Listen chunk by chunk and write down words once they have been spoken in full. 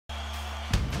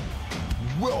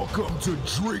Welcome to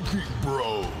Drinkin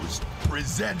Bros,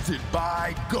 presented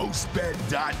by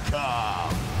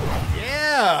GhostBed.com.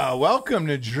 Yeah, welcome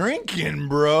to Drinkin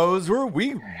Bros, where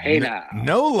we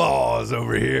no laws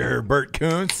over here, Bert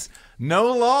Kuntz.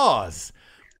 No laws.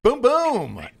 Boom,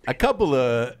 boom. A couple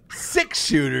of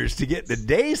 6-shooters to get the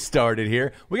day started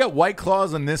here. We got White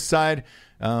Claws on this side.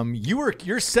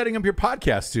 You're setting up your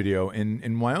podcast studio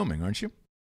in Wyoming, aren't you?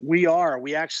 We are.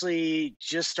 We actually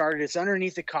just started. It's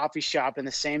underneath the coffee shop in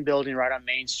the same building right on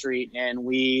Main Street. And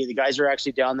the guys are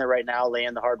actually down there right now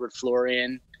laying the hardwood floor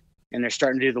in. And they're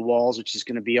starting to do the walls, which is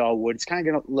going to be all wood. It's kind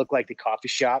of going to look like the coffee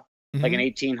shop, like an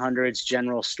 1800s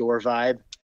general store vibe.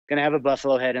 Going to have a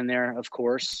buffalo head in there, of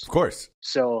course. Of course.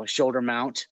 So shoulder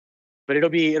mount. But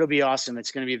it'll be awesome. It's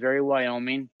going to be very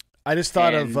Wyoming. I just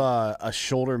thought of a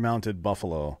shoulder mounted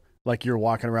buffalo. Like you're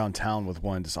walking around town with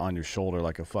one just on your shoulder,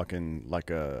 like a fucking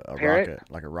rocket,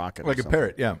 like a rocket, like a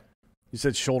parrot. Yeah, you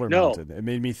said shoulder mounted. It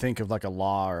made me think of like a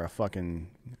Law or a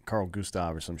fucking Carl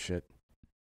Gustav or some shit.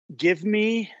 Give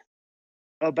me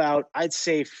about, I'd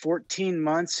say 14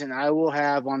 months, and I will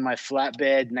have on my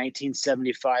flatbed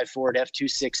 1975 Ford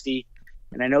F260.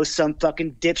 And I know some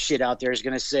fucking dipshit out there is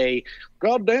going to say,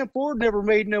 "Goddamn, Ford never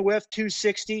made no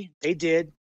F260." They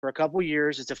did for a couple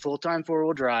years. It's a full-time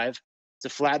four-wheel drive.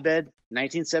 It's a flatbed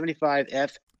 1975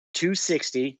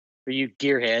 F260 for you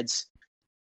gearheads.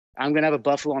 I'm going to have a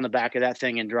buffalo on the back of that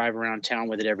thing and drive around town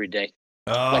with it every day.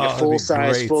 Like a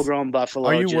full-size, full-grown buffalo.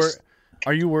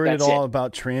 Are you worried at all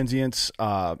about transients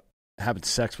having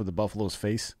sex with the buffalo's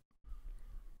face?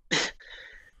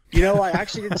 You know, I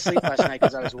actually didn't sleep last night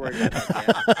because I was worried about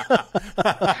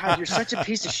that. God, you're such a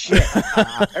piece of shit.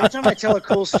 Every time I tell a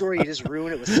cool story, you just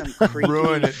ruin it with some creepy,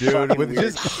 ruin it, dude. With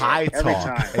just shit. High talk. Every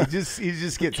time. He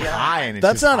just gets high, and it's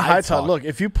that's just not high talk. Look,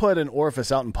 if you put an orifice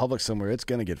out in public somewhere, it's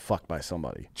gonna get fucked by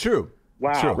somebody. True.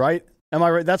 Wow. True. Right? Am I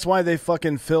right? That's why they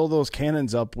fucking fill those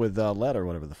cannons up with lead or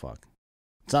whatever the fuck.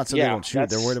 It's not so they don't shoot.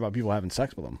 They're worried about people having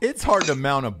sex with them. It's hard to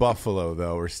mount a buffalo,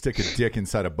 though, or stick a dick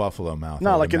inside a buffalo mouth.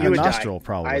 No, like in the nostril,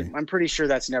 probably. I'm pretty sure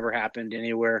that's never happened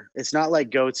anywhere. It's not like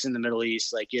goats in the Middle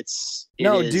East. Like dude,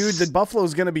 the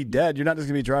buffalo's going to be dead. You're not just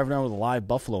going to be driving around with a live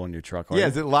buffalo in your truck, are you?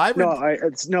 Is it live?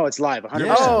 It's live. 100%.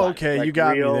 Yeah. Oh, okay. Like you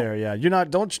got me real, there. Yeah. You're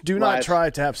not. Do not try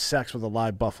to have sex with a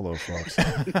live buffalo, folks.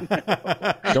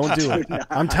 Don't do it.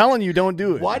 I'm telling you, don't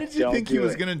do it. Why did you think he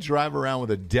was going to drive around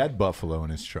with a dead buffalo in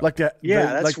his truck? Like that?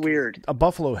 Yeah, that's weird. A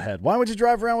buffalo head. Why would you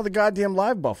drive around with a goddamn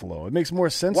live buffalo? It makes more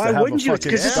sense. Why to have wouldn't you?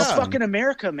 Because it's fucking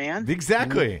America, man.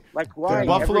 Exactly. Like why? The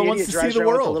buffalo wants to see the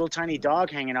world. With a little tiny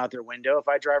dog hanging out their window. If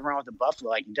I drive around with a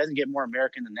buffalo, like it doesn't get more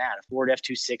American than that. A Ford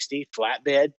F260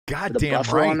 flatbed. Goddamn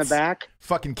buffalo right. on the back.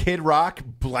 Fucking Kid Rock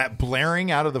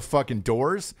blaring out of the fucking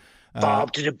doors.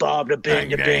 Bob to the bob, the bing,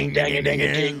 the bing, dang a ding,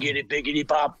 a ding, giddy biggity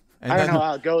pop. I don't know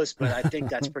how it goes, but I think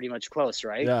that's pretty much close,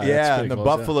 right? Yeah, and the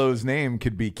buffalo's name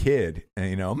could be Kid.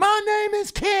 And, my name is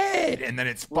Kid. And then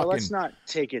it's fucking... Well, let's not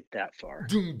take it that far.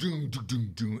 Doom, doom, doom,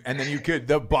 doom, doom. And then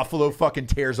the buffalo fucking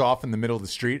tears off in the middle of the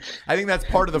street. I think that's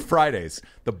part of the Fridays.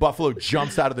 The buffalo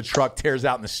jumps out of the truck, tears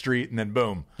out in the street, and then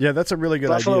boom. Yeah, that's a really good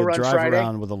Buffalo idea. Run Friday.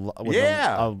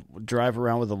 Drive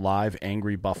around with a live,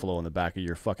 angry buffalo in the back of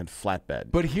your fucking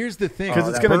flatbed. But here's the thing. Because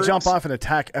it's going to jump off and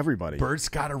attack everybody. Bert's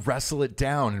got to wrestle it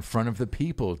down in front of the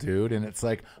people, dude. And it's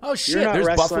like, oh shit, there's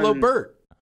Buffalo Bert.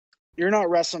 You're not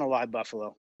wrestling a live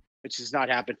buffalo, which has not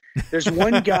happened. There's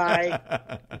one guy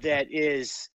that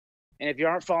is, and if you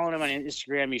aren't following him on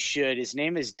Instagram, you should. His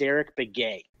name is Derek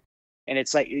Begay. And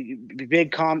it's like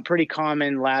pretty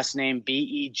common last name,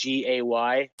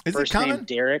 Begay. First name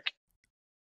Derek.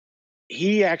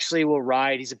 He actually will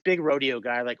ride. He's a big rodeo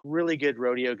guy, like really good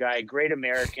rodeo guy, great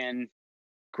American,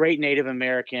 great Native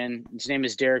American. His name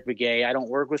is Derek Begay. I don't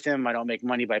work with him. I don't make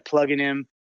money by plugging him.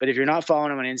 But if you're not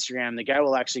following him on Instagram, the guy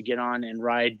will actually get on and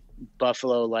ride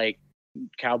buffalo like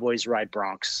cowboys ride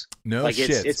broncs. No like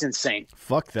shit. It's insane.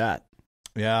 Fuck that.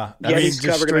 Yeah. He's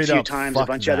covered him a few times. A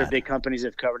bunch of other big companies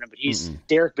have covered him. But he's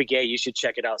Derek Begay. You should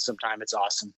check it out sometime. It's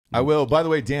awesome. I will. By the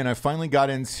way, Dan, I finally got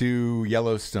into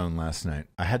Yellowstone last night.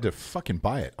 I had to fucking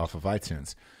buy it off of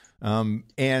iTunes.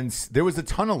 And there was a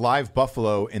ton of live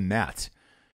buffalo in that.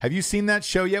 Have you seen that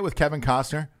show yet with Kevin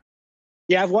Costner?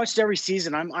 Yeah, I've watched every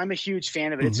season. I'm a huge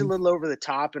fan of it. It's a little over the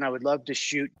top, and I would love to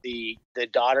shoot the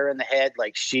daughter in the head.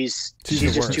 Like she's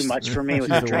just too much for me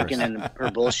with her drinking and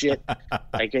her bullshit.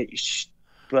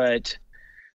 But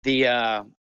the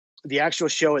actual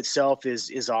show itself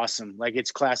is awesome. Like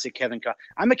it's classic Kevin.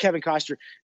 I'm a Kevin Costner.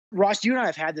 Ross, you and I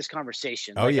have had this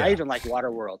conversation. Oh, yeah. I even like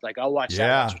Waterworld. Like I'll watch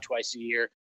that once or twice a year.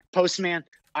 Postman.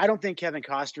 I don't think Kevin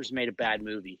Costner's made a bad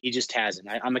movie. He just hasn't.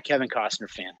 I'm a Kevin Costner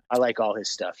fan. I like all his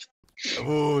stuff.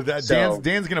 Oh,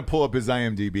 Dan's gonna pull up his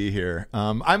IMDb here.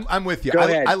 I'm with you. Go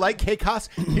ahead. I like K-Cos.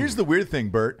 Here's the weird thing,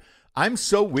 Bert. I'm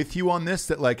so with you on this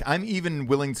that like I'm even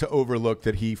willing to overlook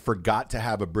that he forgot to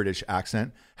have a British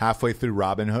accent halfway through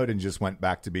Robin Hood and just went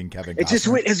back to being Kevin Costner.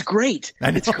 It's great.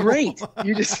 It's great.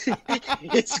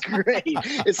 It's great.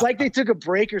 It's like they took a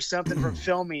break or something from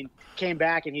filming, came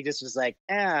back, and he just was like,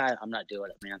 I'm not doing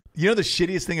it, man. You know, the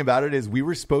shittiest thing about it is we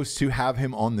were supposed to have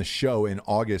him on the show in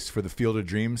August for the Field of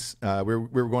Dreams. We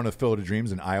were going to the Field of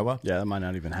Dreams in Iowa. Yeah, that might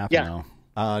not even happen now.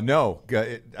 No,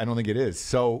 I don't think it is.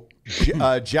 So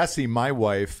Jessie, my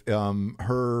wife,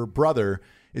 her brother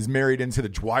is married into the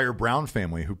Dwyer Brown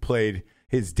family who played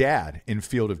his dad in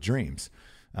Field of Dreams.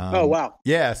 Oh, wow.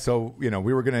 Yeah, so, we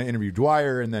were going to interview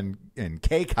Dwyer and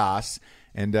K-Cos,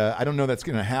 and I don't know that's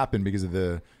going to happen because of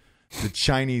the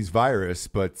Chinese virus,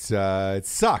 but it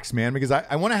sucks, man, because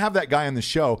I want to have that guy on the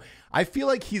show. I feel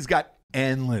like he's got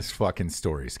endless fucking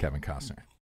stories, Kevin Costner.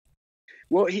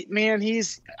 Well,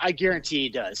 I guarantee he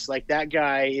does. Like, that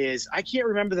guy is, I can't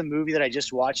remember the movie that I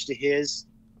just watched of his,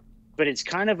 but it's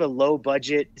kind of a low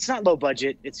budget. It's not low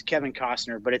budget. It's Kevin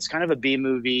Costner, but it's kind of a B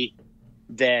movie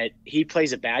that he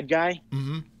plays a bad guy.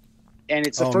 Mm-hmm. And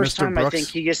it's the first Mr. time Brooks? I think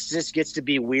he just gets to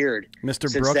be weird. Mr.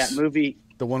 Since Brooks? that movie.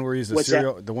 The one where he's a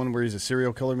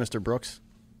serial killer, Mr. Brooks?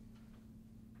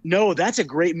 No, that's a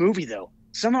great movie, though.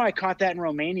 Somehow I caught that in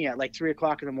Romania at like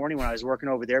 3:00 in the morning when I was working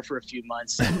over there for a few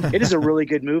months. It is a really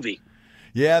good movie.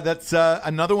 Yeah, that's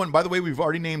another one. By the way, we've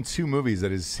already named 2 movies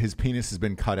that his penis has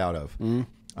been cut out of. Mm.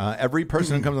 Every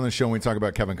person who comes on the show when we talk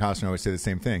about Kevin Costner, I always say the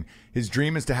same thing. His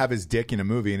dream is to have his dick in a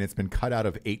movie, and it's been cut out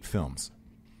of 8 films.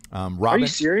 Are you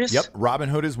serious? Yep, Robin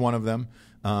Hood is one of them.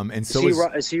 And so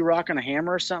is he rocking a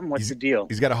hammer or something? What's the deal?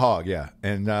 He's got a hog, yeah.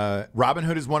 And Robin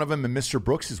Hood is one of them, and Mr.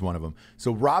 Brooks is one of them.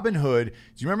 So Robin Hood, do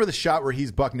you remember the shot where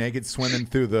he's buck naked swimming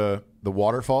through the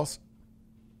waterfalls?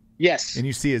 Yes. And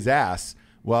you see his ass.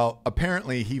 Well,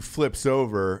 apparently he flips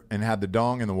over and had the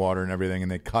dong in the water and everything,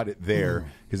 and they cut it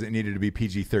there because it needed to be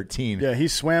PG-13. Yeah, he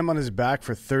swam on his back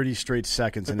for 30 straight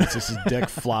seconds, and it's just his dick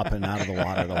flopping out of the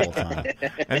water the whole time.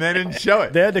 And they didn't show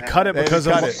it. They had to cut it because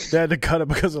of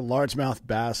largemouth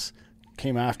bass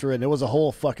came after it. And it was a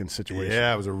whole fucking situation.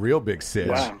 Yeah, it was a real big sitch.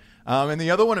 Wow. And the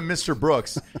other one of Mr.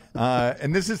 Brooks,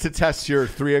 and this is to test your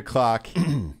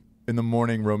 3:00 in the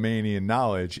morning Romanian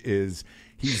knowledge, is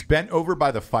he's bent over by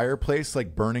the fireplace,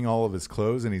 like burning all of his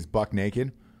clothes, and he's buck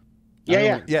naked.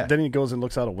 Yeah. Then he goes and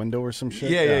looks out a window or some shit.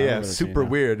 Yeah. Super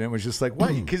weird. And it was just like,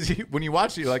 why? Because when you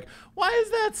watch it, you're like, why is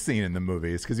that scene in the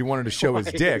movie? It's because he wanted to show his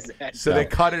dick. So they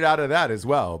cut it out of that as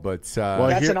well. But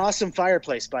that's an awesome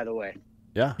fireplace, by the way.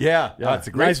 Yeah. It's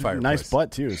a great fireplace. Nice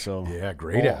butt, too. So yeah,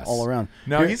 great ass. All around.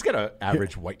 No, he's got an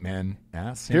average white man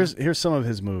ass. Here's some of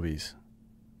his movies.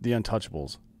 The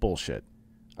Untouchables. Bullshit.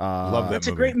 Love that. That's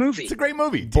a great movie. It's a great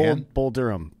movie. Dan. Bull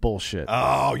Durham. Bullshit.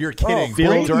 Oh, you're kidding.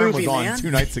 Bull Bull Durham movie, was on man. 2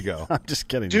 nights ago. I'm just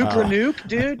kidding. Duke Nuke,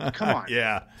 dude. Come on.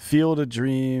 Yeah. Field of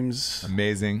Dreams.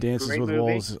 Amazing. Dances Great with movie.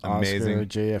 Wolves. Oscar, Amazing.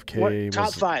 JFK.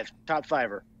 Top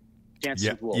fiver. Dances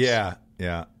with Wolves. Yeah.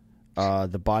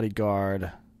 The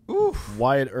Bodyguard. Oof.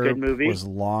 Wyatt Earp movie. was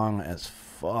long as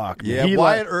fuck. Yeah,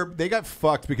 Wyatt Earp, they got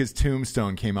fucked because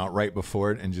Tombstone came out right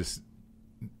before it and just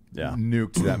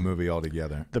nuked that movie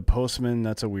altogether. The Postman,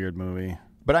 that's a weird movie.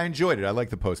 But I enjoyed it. I like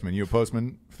The Postman. You a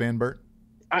Postman fan, Bert?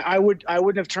 I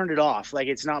wouldn't have turned it off. Like,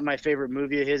 it's not my favorite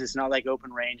movie of his. It's not like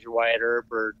Open Range or Wyatt Earp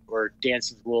or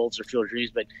Dances with Wolves or Field of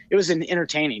Dreams, but it was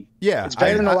entertaining. Yeah. It's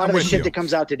better than a lot of the shit you. that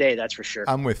comes out today, that's for sure.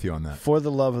 I'm with you on that. For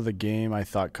the Love of the Game, I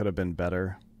thought could have been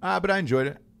better. But I enjoyed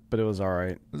it. But it was all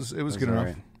right. It was good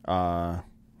enough.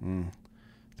 Right.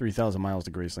 3,000 Miles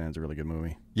to Graceland is a really good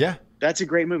movie. Yeah. That's a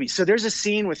great movie. So there's a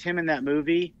scene with him in that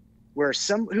movie where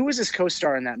who was his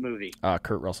co-star in that movie?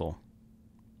 Kurt Russell.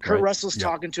 Kurt Russell's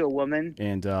talking to a woman,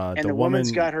 and the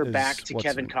woman's got her back to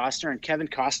Kevin Costner, and Kevin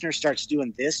Costner starts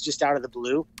doing this just out of the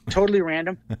blue, totally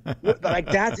random.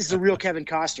 Like, that is the real Kevin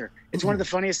Costner. It's one of the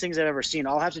funniest things I've ever seen.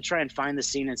 I'll have to try and find the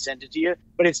scene and send it to you,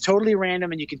 but it's totally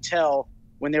random, and you can tell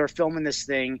when they were filming this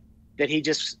thing that he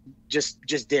just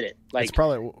did it. Like, it's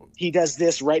probably he does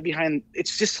this right behind.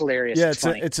 It's just hilarious. Yeah,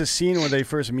 it's a scene where they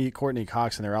first meet Courtney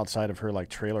Cox and they're outside of her like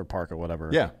trailer park or whatever.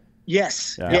 Yeah.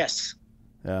 Yes. Yeah. Yes.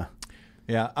 Yeah.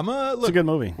 Yeah, it's a good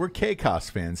movie. We're K-Cos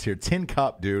fans here. Tin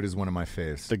Cup, dude, is one of my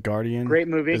faves. The Guardian, great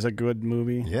movie, is a good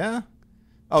movie. Yeah.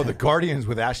 Oh, The Guardians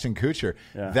with Ashton Kutcher.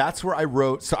 Yeah. That's where I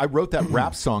wrote that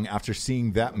rap song after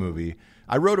seeing that movie.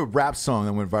 I wrote a rap song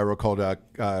that went viral called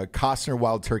Costner,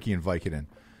 Wild Turkey, and Vicodin.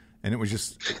 And it was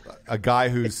just a guy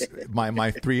who's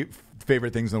my 3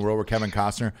 favorite things in the world were Kevin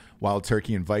Costner, Wild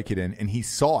Turkey, and Vicodin. And he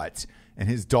saw it, and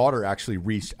his daughter actually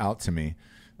reached out to me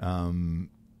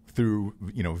through,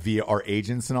 via our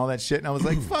agents and all that shit. And I was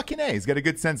like, fucking A, he's got a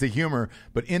good sense of humor.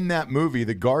 But in that movie,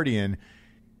 The Guardian,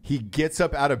 he gets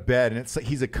up out of bed and it's like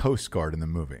he's a Coast Guard in the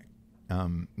movie.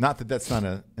 Not that that's not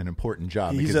an important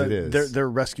job, because it is. They're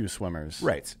rescue swimmers.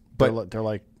 Right. But they're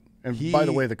like, and by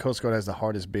the way, the Coast Guard has the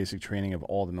hardest basic training of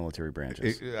all the military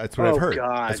branches. That's what I've heard.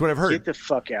 God. That's what I've heard. Get the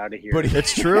fuck out of here. But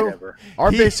it's true.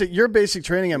 Your basic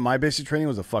training and my basic training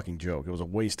was a fucking joke. It was a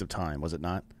waste of time, was it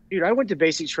not? Dude, I went to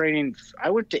basic training.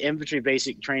 I went to infantry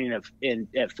basic training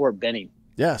at Fort Benning.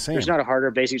 Yeah, same. There's not a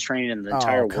harder basic training in the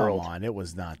entire world. Come on. It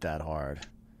was not that hard.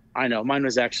 I know. Mine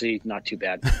was actually not too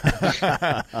bad.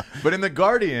 But in The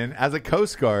Guardian, as a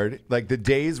Coast Guard, like the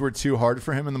days were too hard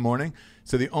for him in the morning.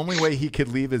 So the only way he could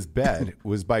leave his bed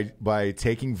was by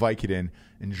taking Vicodin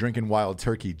and drinking wild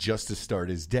turkey just to start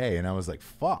his day. And I was like,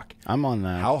 fuck. I'm on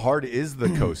that. How hard is the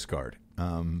Coast Guard?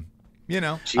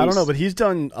 Jeez. I don't know, but he's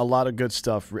done a lot of good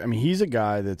stuff. I mean, he's a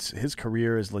guy his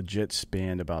career is legit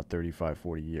spanned about 35,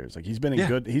 40 years. Like he's been in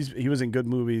good. He was in good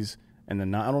movies. And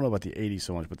then I don't know about the 80s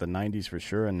so much, but the 90s for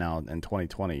sure, and now in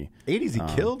 2020. 80s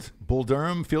he killed? Bull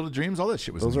Durham, Field of Dreams, all that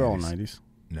shit was Those in are the all 80s. 90s.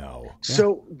 No.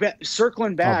 So,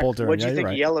 circling back, Bull Durham. what do you think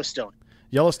right. of Yellowstone?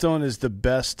 Yellowstone is the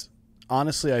best.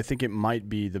 Honestly, I think it might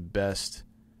be the best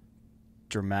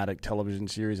dramatic television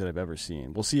series that I've ever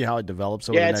seen. We'll see how it develops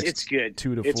over the next it's good.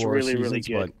 2 to 4 it's really, seasons. really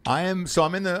good.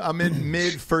 I'm in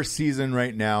mid first season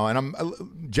right now, and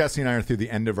Jessie and I are through the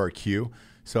end of our queue.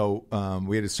 So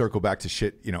we had to circle back to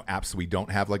shit, apps we don't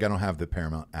have. Like I don't have the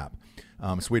Paramount app,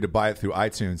 so we had to buy it through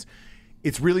iTunes.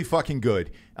 It's really fucking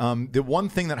good. The one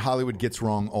thing that Hollywood gets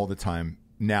wrong all the time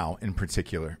now, in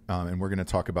particular, and we're going to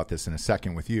talk about this in a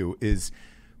second with you, is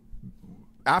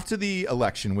after the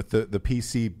election with the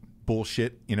PC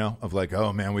bullshit, of like,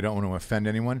 oh man, we don't want to offend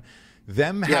anyone.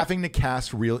 Them having to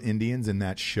cast real Indians in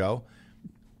that show,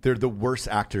 they're the worst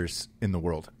actors in the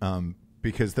world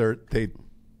because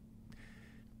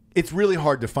it's really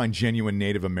hard to find genuine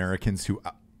Native Americans who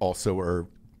also are,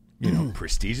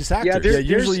 prestigious actors. Yeah,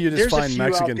 usually you just find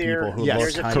Mexican people who look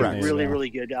there's a few correct. really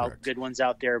good ones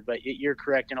out there, but you're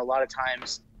correct. And a lot of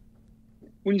times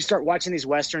when you start watching these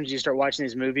Westerns, you start watching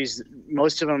these movies,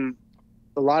 most of them,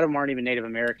 a lot of them aren't even Native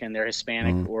American. They're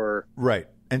Hispanic or... Right.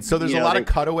 And so there's a lot of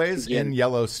cutaways in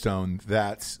Yellowstone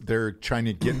that they're trying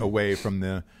to get away from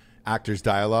the actors'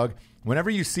 dialogue. Whenever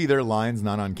you see their lines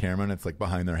not on camera and it's like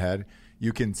behind their head,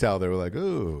 you can tell they were like,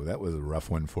 "Ooh, that was a rough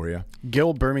one for you."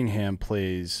 Gil Birmingham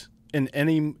plays in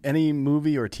any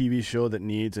movie or TV show that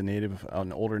needs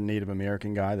an older Native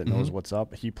American guy that knows what's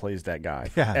up. He plays that guy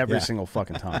every single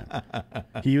fucking time.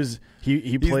 He's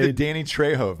played the Danny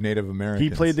Trejo of Native Americans.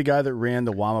 He played the guy that ran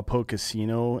the Wamapo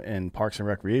Casino in Parks and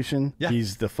Recreation. Yeah.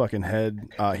 He's the fucking head.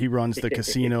 He runs the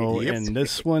casino in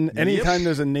this one. Anytime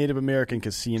there's a Native American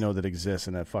casino that exists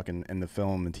in the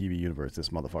film and TV universe, this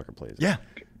motherfucker plays it. Yeah.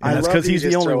 And that's because he's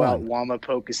the only one. Out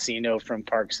Wamapo Casino from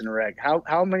Parks and Rec.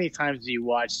 How many times do you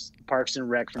watch Parks and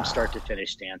Rec from start to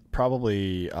finish, Dan?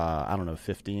 Probably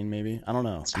 15 maybe. I don't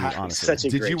know.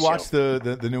 Honestly, did you watch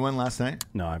the new one last night?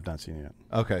 No, I've not seen it yet.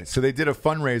 Okay, so they did a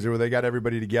fundraiser where they got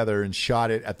everybody together and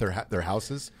shot it at their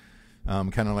houses,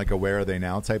 kind of like a Where Are They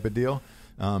Now type of deal,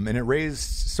 and it raised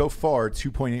so far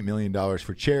 $2.8 million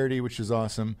for charity, which is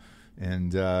awesome,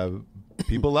 and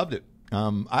people loved it.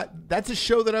 That's a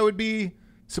show that I would be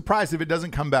surprised if it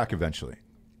doesn't come back eventually.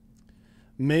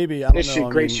 Maybe. I don't know.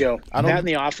 Great show. That in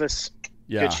The Office.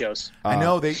 Yeah. Good shows. I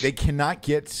know they cannot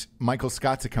get Michael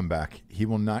Scott to come back. He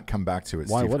will not come back to it.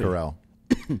 Why Steve would he? Carell.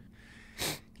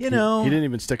 He didn't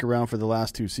even stick around for the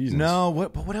last 2 seasons. No,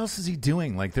 what else is he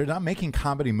doing? Like they're not making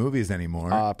comedy movies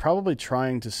anymore. Probably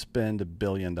trying to spend $1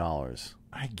 billion.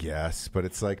 I guess, but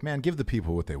it's like, man, give the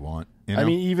people what they want. I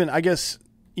mean, even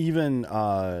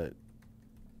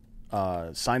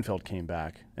Seinfeld came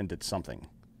back and did something.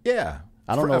 Yeah.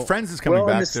 I don't know. Friends is coming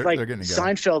back. They're getting together.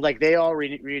 Seinfeld, like they all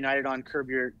reunited on Curb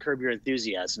Your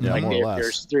Enthusiasm. Yeah, like more or less.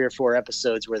 There's 3 or 4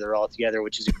 episodes where they're all together,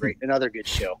 which is another good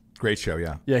show. Great show,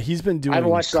 yeah. Yeah, he's been doing. I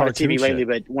haven't watched a lot of TV lately,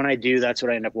 shit. but when I do, that's what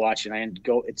I end up watching. I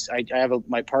have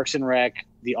my Parks and Rec,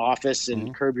 The Office,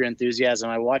 and Curb Your Enthusiasm.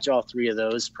 I watch all 3 of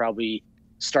those probably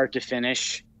start to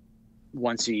finish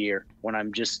once a year when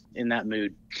I'm just in that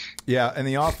mood. Yeah, and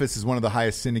The Office is one of the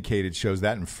highest syndicated shows.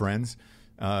 That and Friends.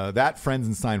 That, Friends,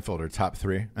 and Seinfeld are top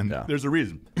 3. And there's a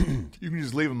reason. You can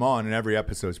just leave them on, and every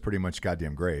episode is pretty much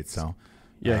goddamn great. So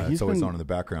it's always on in the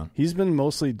background. He's been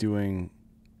mostly doing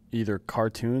either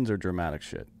cartoons or dramatic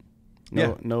shit.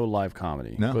 No live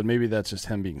comedy. No. But maybe that's just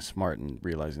him being smart and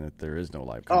realizing that there is no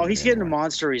live comedy. Oh, he's getting a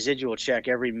monster residual check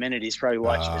every minute. He's probably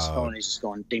watching his phone. He's just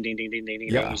going ding, ding, ding, ding, ding, ding.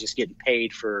 Yeah. He's just getting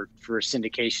paid for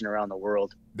syndication around the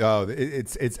world. Oh,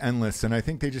 it's endless. And I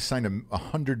think they just signed a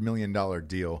 $100 million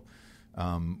deal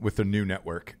with the new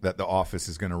network that The Office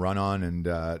is going to run on.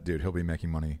 And, dude, he'll be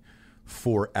making money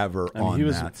forever on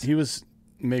that. He was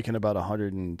making about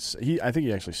 100 and I think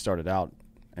he actually started out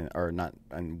or not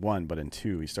in 1 but in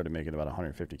 2 he started making about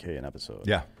 $150K an episode.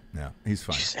 Yeah he's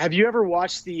fine. Have you ever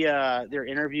watched their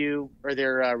interview or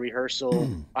their rehearsal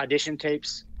audition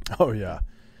tapes? Oh yeah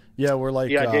we're like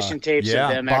the audition tapes of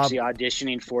them Bob, actually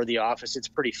auditioning for The Office. It's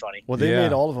pretty funny. Well, they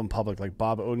made all of them public. Like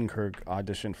Bob Odenkirk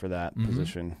auditioned for that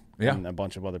position, and a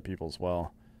bunch of other people as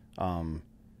well.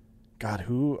 God,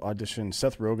 who auditioned?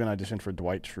 Seth Rogen auditioned for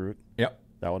Dwight Schrute. Yep,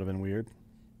 that would have been weird.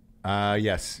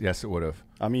 Yes, it would have.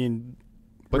 I mean,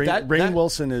 but Rainn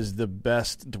Wilson is the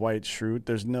best Dwight Schrute.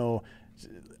 There's no,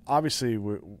 obviously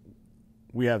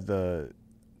we have the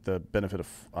benefit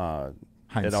of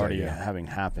it already having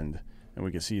happened, and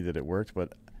we can see that it worked.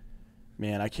 But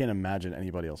man, I can't imagine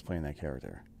anybody else playing that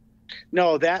character.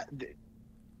 No,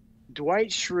 Dwight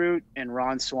Schrute and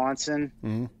Ron Swanson.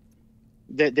 Mm-hmm.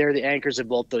 They're the anchors of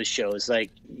both those shows.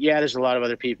 Like, yeah, there's a lot of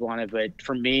other people on it, but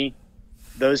for me,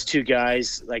 those two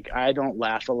guys, like, I don't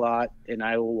laugh a lot, and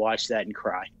I will watch that and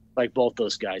cry. Like, both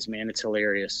those guys, man, it's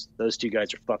hilarious. Those two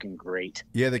guys are fucking great.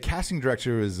 Yeah, the casting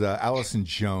director is Allison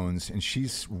Jones, and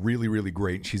she's really, really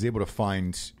great. She's able to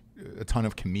find a ton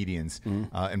of comedians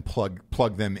and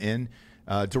plug them in.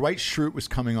 Dwight Schrute was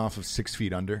coming off of 6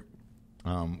 Feet Under,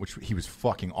 which he was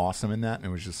fucking awesome in that, and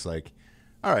it was just like,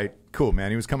 all right, cool, man.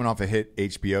 He was coming off a hit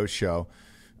HBO show.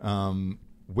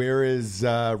 Whereas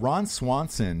Ron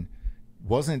Swanson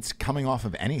wasn't coming off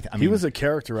of anything. I mean, he was a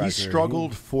character actor. He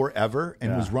struggled forever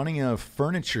and was running a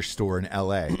furniture store in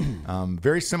L.A.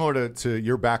 Very similar to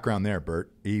your background there,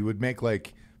 Bert. He would make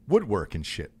like woodwork and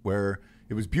shit where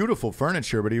it was beautiful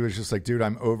furniture, but he was just like, dude,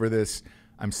 I'm over this.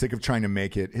 I'm sick of trying to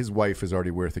make it. His wife is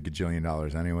already worth $1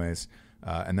 gajillion anyways.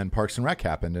 And then Parks and Rec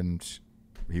happened, and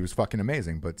he was fucking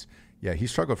amazing. But yeah, he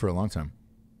struggled for a long time.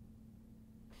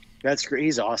 That's great.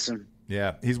 He's awesome.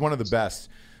 Yeah, he's one of the best.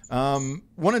 Want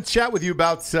to chat with you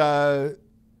about Joe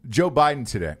Biden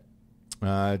today.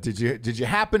 Did you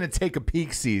happen to take a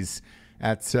peek-sees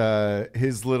at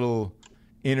his little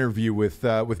interview with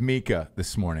Mika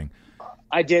this morning?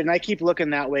 I did, and I keep looking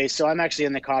that way. So I'm actually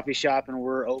in the coffee shop, and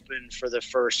we're open for the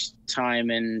first time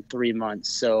in 3 months.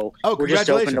 So we're just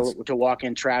open to walk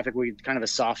in traffic. We kind of a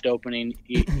soft opening,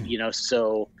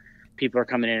 so people are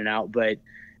coming in and out. But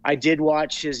I did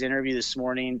watch his interview this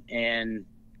morning, and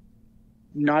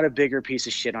not a bigger piece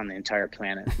of shit on the entire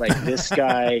planet. Like, this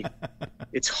guy,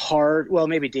 it's hard. Well,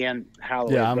 maybe Dan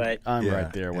Holloway, but I'm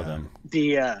right there with him.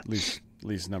 At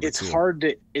least number it's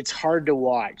 2. It's hard to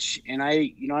watch, and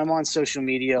I'm on social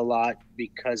media a lot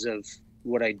because of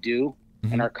what I do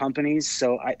and our companies.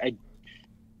 So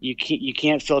you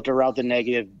can't filter out the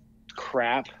negative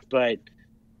crap, but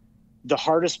the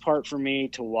hardest part for me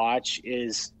to watch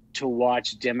is to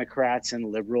watch Democrats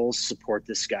and liberals support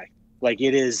this guy. Like,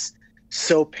 it is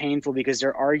so painful because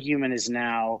their argument is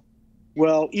now,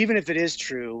 well, even if it is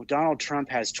true, Donald Trump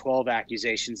has 12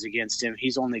 accusations against him.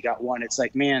 He's only got 1. It's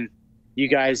like, man, you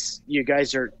guys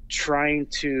are trying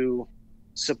to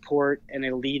support an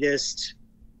elitist,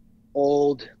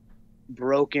 old,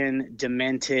 broken,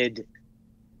 demented,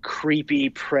 creepy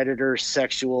predator,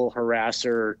 sexual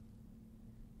harasser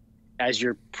as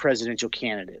your presidential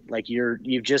candidate. Like,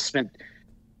 you've just spent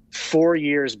 4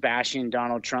 years bashing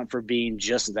Donald Trump for being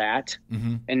just that,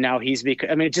 and now he's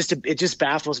it just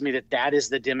baffles me that is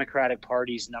the Democratic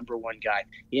Party's number 1 guy.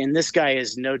 And this guy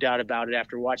is no doubt about it.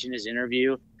 After watching his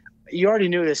interview, you already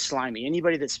knew this slimy.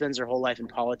 Anybody that spends their whole life in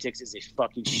politics is a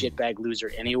fucking shitbag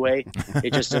loser anyway.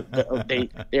 It just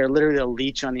they're literally a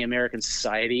leech on the American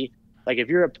society. Like, if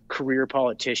you're a career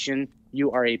politician,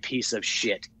 you are a piece of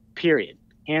shit. Period.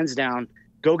 Hands down.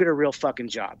 Go get a real fucking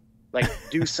job. Like,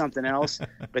 do something else.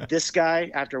 But this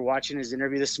guy, after watching his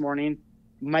interview this morning,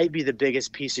 might be the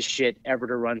biggest piece of shit ever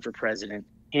to run for president.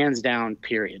 Hands down,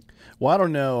 period. Well, I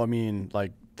don't know. I mean,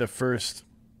 like, the first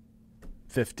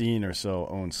 15 or so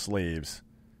owned slaves.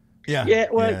 Yeah.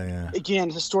 Well, again,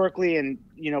 historically and,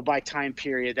 by time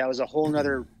period, that was a whole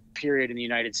nother period in the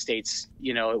United States.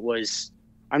 It was,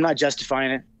 I'm not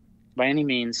justifying it by any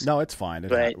means. No, it's fine.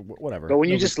 Whatever. But when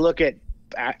you just look at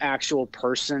actual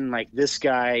person, like, this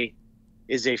guy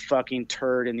is a fucking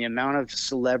turd, and the amount of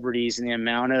celebrities and the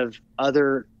amount of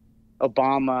other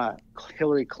Obama,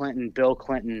 Hillary Clinton, Bill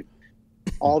Clinton,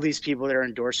 all these people that are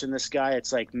endorsing this guy,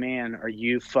 it's like, man, are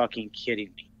you fucking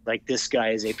kidding me? like, this guy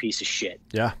is a piece of shit.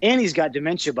 Yeah. And he's got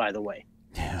dementia, by the way.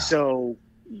 Yeah. So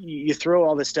you throw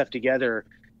all this stuff together,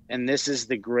 and this is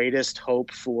the greatest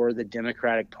hope for the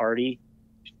Democratic Party.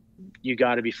 You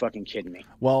got to be fucking kidding me.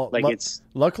 Well, like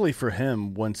luckily for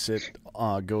him, once it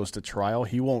goes to trial,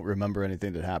 he won't remember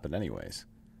anything that happened anyways.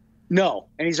 No,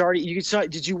 and he's already. You saw.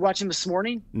 Did you watch him this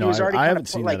morning? No, I haven't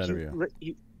seen that interview.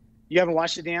 You haven't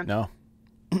watched it, Dan? No.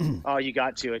 Oh, you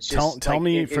got to. It's just tell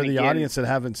me for the audience that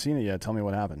haven't seen it yet. Tell me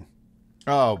what happened.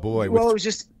 Oh boy. Well, it was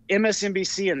just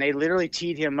MSNBC, and they literally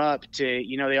teed him up to.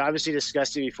 They obviously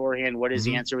discussed it beforehand. What his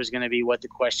answer was going to be, what the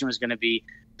question was going to be.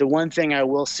 The one thing I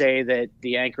will say that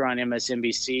the anchor on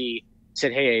MSNBC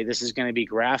said, "Hey, this is going to be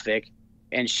graphic,"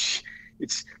 and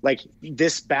it's like,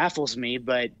 this baffles me,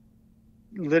 but.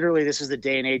 Literally, this is the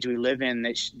day and age we live in,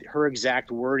 that her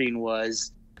exact wording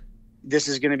was, this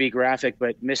is going to be graphic,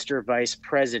 but Mr. Vice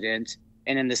President,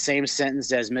 and in the same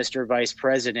sentence as Mr. Vice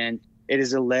President, it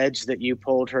is alleged that you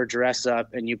pulled her dress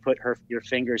up and you put your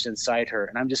fingers inside her.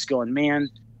 And I'm just going, man,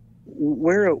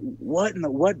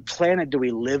 what planet do we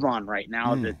live on right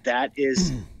now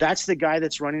that's the guy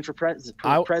that's running for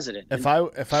president? If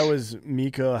I was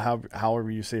Mika,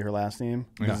 however you say her last name,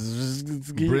 I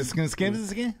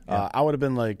would have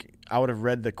been like, I would have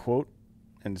read the quote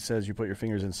and it says you put your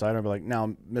fingers inside her. I'd be like,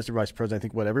 now, Mr. Vice President, I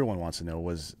think what everyone wants to know,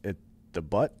 was it the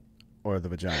butt or the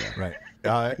vagina? Right.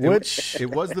 It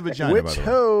was the vagina. Which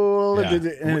hole? Yeah.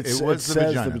 It was the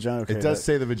vagina. Okay, it does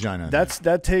say the vagina.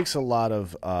 That takes a lot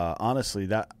of honestly.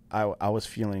 That I was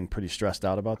feeling pretty stressed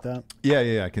out about that.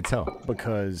 Yeah, I can tell,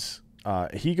 because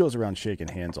he goes around shaking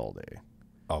hands all day.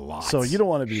 A lot. So you don't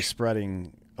want to be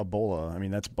spreading Ebola. I mean,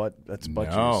 that's butt juice.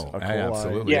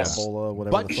 Absolutely. Yes. Ebola,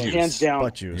 whatever. Butt the fuck. juice. Hands down.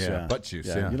 Butt juice. Yeah. Butt juice.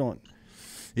 Yeah. You don't.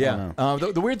 Yeah.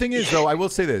 The weird thing is, though, I will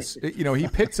say this. He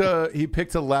picked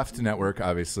a left network,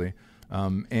 obviously,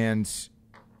 and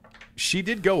she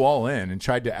did go all in and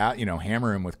tried to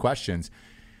hammer him with questions.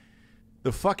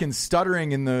 The fucking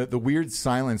stuttering and the weird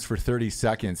silence for 30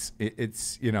 seconds.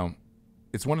 It's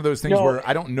one of those things where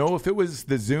I don't know if it was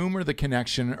the Zoom or the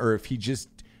connection, or if he just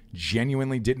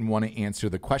genuinely didn't want to answer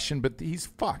the question. But he's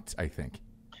fucked, I think.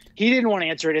 He didn't want to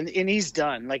answer it, and he's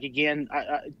done. Like, again,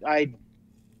 I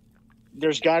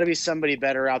there's got to be somebody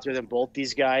better out there than both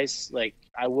these guys. Like,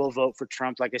 I will vote for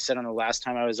Trump, like I said on the last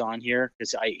time I was on here,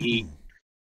 because he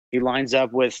lines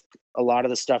up with a lot of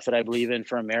the stuff that I believe in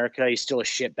for America. He's still a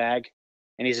shitbag,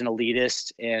 and he's an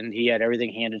elitist, and he had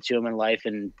everything handed to him in life,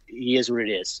 and he is what it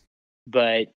is.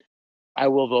 But I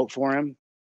will vote for him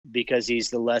because he's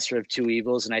the lesser of two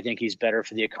evils, and I think he's better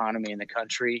for the economy and the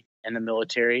country and the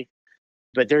military.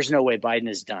 But there's no way Biden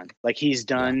is done. Like, he's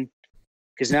done.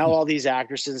 Because now all these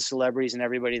actresses and celebrities and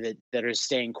everybody that are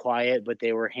staying quiet, but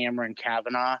they were hammering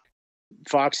Kavanaugh,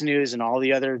 Fox News and all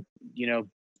the other,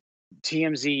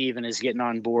 TMZ even is getting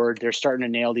on board. They're starting to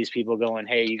nail these people, going,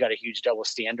 hey, you got a huge double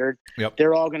standard. Yep.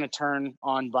 They're all going to turn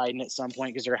on Biden at some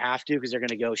point because they're going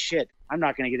to go, shit, I'm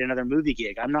not going to get another movie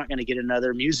gig. I'm not going to get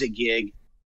another music gig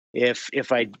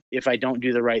if I don't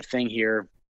do the right thing here.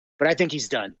 But I think he's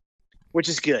done, which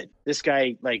is good. This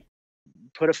guy, like,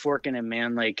 put a fork in him,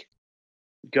 man. Like,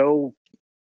 go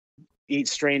eat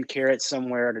strained carrots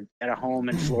somewhere at a home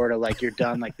in Florida. Like, you're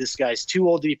done. Like, this guy's too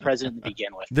old to be president to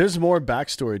begin with. There's more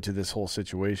backstory to this whole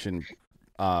situation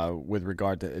with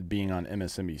regard to it being on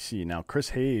MSNBC. Now, Chris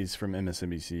Hayes from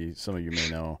MSNBC, some of you may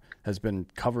know, has been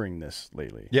covering this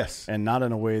lately. Yes. And not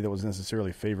in a way that was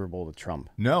necessarily favorable to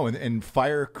Trump. No, and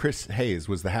fire Chris Hayes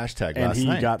was the hashtag and last night.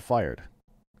 And he got fired.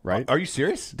 Right? Are you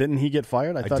serious? Didn't he get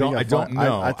fired? I don't know. I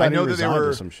thought know he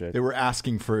that some shit. They were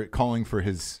calling for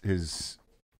his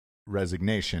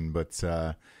resignation, but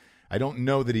I don't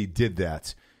know that he did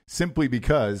that, simply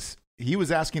because he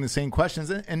was asking the same questions,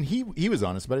 and he was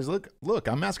honest about it. Look,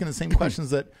 I'm asking the same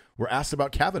questions that were asked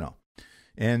about Kavanaugh.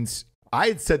 And I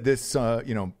had said this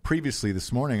previously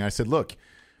this morning. I said, look,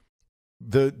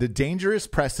 the dangerous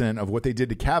precedent of what they did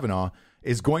to Kavanaugh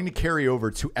is going to carry over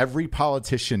to every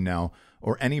politician now,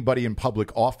 or anybody in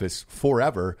public office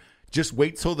forever. Just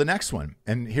wait till the next one.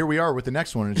 And here we are with the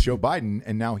next one. It's Joe Biden.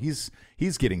 And now he's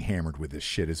getting hammered with this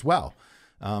shit as well.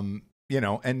 And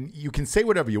you can say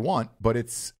whatever you want, but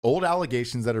it's old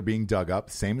allegations that are being dug up,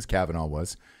 same as Kavanaugh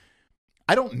was.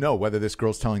 I don't know whether this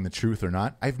girl's telling the truth or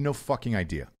not. I have no fucking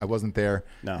idea. I wasn't there.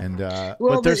 No. And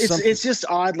but it's just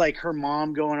odd, like her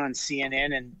mom going on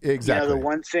CNN, and exactly. The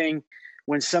one thing,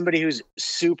 when somebody who's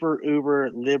super uber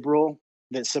liberal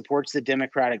that supports the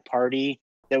Democratic Party,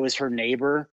 that was her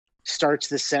neighbor, starts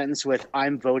the sentence with,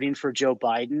 I'm voting for Joe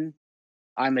Biden.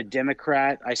 I'm a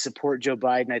Democrat. I support Joe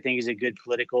Biden. I think he's a good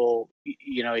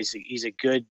he's a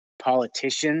good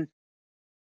politician,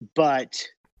 but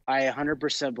I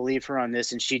 100% believe her on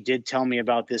this, and she did tell me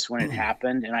about this when it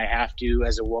happened, and I have to,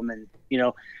 as a woman,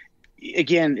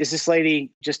 again, is this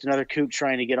lady just another kook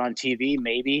trying to get on TV?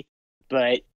 Maybe,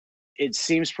 but it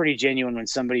seems pretty genuine when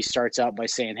somebody starts out by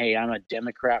saying, hey, I'm a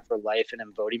Democrat for life and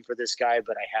I'm voting for this guy,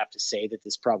 but I have to say that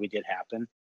this probably did happen.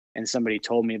 And somebody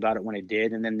told me about it when it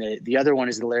did. And then the other one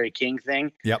is the Larry King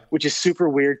thing, which is super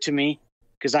weird to me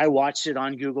because I watched it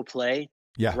on Google Play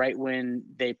right when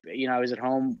they, I was at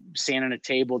home sanding a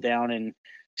table down and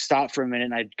stopped for a minute.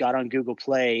 And I got on Google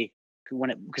Play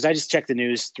because I just check the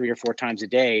news 3 or 4 times a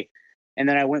day. And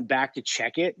then I went back to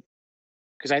check it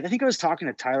because I think I was talking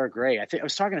to Tyler Gray. I think I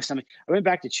was talking to somebody. I went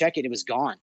back to check it. It was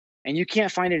gone. And you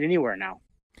can't find it anywhere now.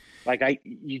 Like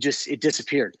it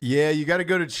disappeared. Yeah, you got to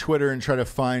go to Twitter and try to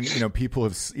find, people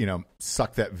have,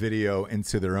 sucked that video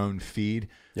into their own feed.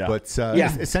 Yeah. But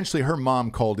essentially her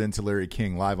mom called into Larry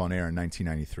King live on air in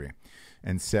 1993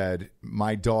 and said,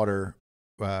 my daughter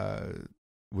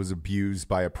was abused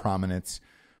by a prominent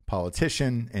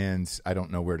politician and I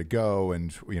don't know where to go.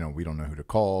 And, we don't know who to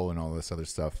call and all this other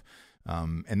stuff.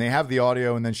 And they have the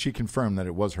audio. And then she confirmed that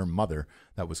it was her mother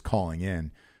that was calling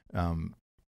in.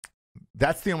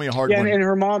 That's the only hard one. And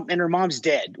her mom's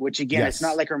dead, which again, it's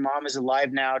not like her mom is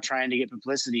alive now trying to get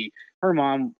publicity. Her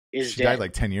mom is dead. Died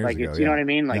like 10 years ago. You know what I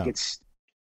mean? Like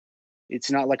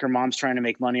it's not like her mom's trying to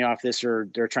make money off this or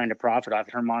they're trying to profit off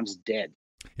it. Her mom's dead.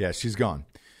 Yeah, she's gone.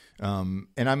 And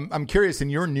I'm curious, in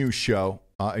your new show,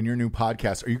 in your new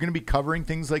podcast, are you going to be covering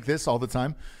things like this all the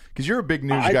time? Because you're a big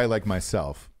news guy like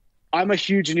myself. I'm a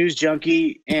huge news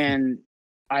junkie, and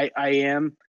I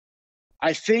am.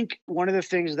 I think one of the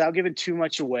things, without giving too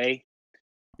much away,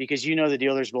 because the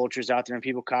deal, there's vultures out there and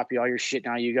people copy all your shit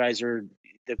now. You guys are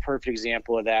the perfect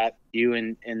example of that. You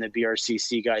and the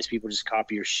BRCC guys, people just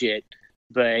copy your shit.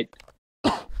 But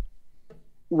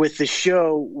with the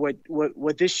show,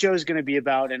 what this show is going to be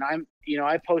about, and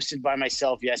I posted by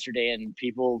myself yesterday and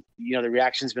people, the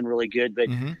reaction's been really good. But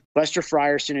Buster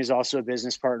Frierson is also a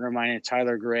business partner of mine, and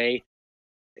Tyler Gray,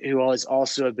 who is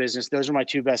also a business. Those are my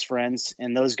 2 best friends,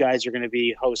 and those guys are going to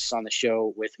be hosts on the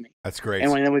show with me. That's great.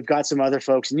 And then we've got some other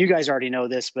folks, and you guys already know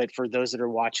this, but for those that are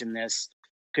watching this,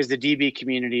 because the DB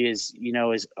community is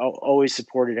always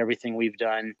supported everything we've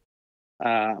done.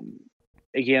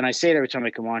 Again, I say it every time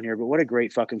I come on here, but what a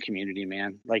great fucking community,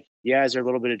 man. Like, is there a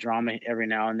little bit of drama every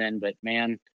now and then, but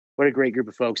man, what a great group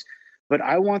of folks. But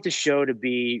I want the show to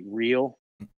be real.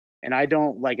 And I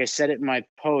don't, like I said it in my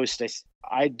post,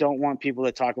 I don't want people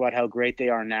to talk about how great they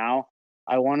are now.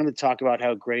 I want them to talk about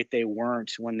how great they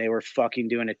weren't when they were fucking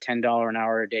doing a $10 an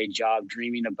hour a day job,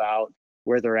 dreaming about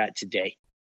where they're at today.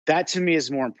 That to me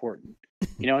is more important.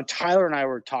 And Tyler and I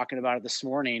were talking about it this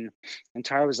morning, and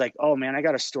Tyler was like, oh man, I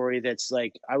got a story that's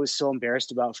like, I was so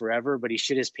embarrassed about forever, but he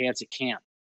shit his pants at camp.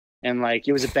 And like,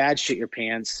 it was a bad shit your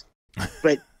pants,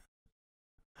 but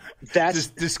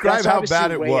just describe how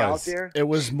bad it was. It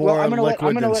was more liquid than solid.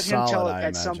 I'm going to let him tell it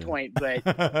at some point, but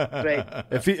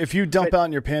if you dump out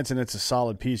in your pants and it's a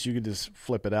solid piece, you can just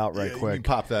flip it out right quick. You can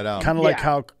pop that out. Kind of like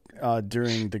how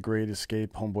during The Great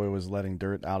Escape, Homeboy was letting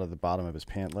dirt out of the bottom of his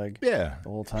pant leg. Yeah, the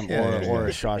whole time, or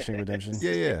a Shawshank Redemption.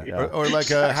 Yeah. Or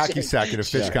like a hacky sack at a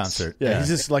Fish concert. Yeah, he's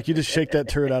just like, you just shake that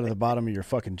turd out of the bottom of your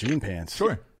fucking jean pants.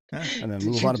 Sure. Yeah. And then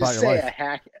move on about your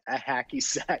life. A hacky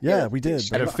sack. Yeah, we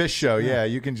did. At a fish show,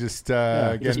 you can just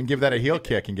give that a heel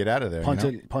kick and get out of there. Punt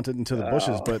it into the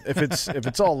bushes. But if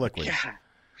it's all liquid,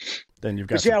 then you've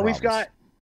got some problems.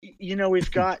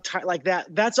 We've got like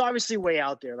that. That's obviously way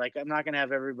out there. Like, I'm not going to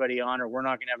have everybody on, or we're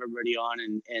not going to have everybody on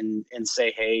and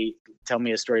say, hey, tell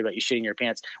me a story about you shitting your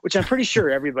pants, which I'm pretty sure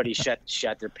everybody shat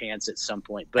their pants at some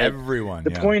point. But everyone.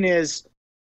 The point is,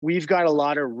 we've got a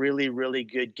lot of really, really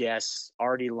good guests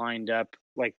already lined up,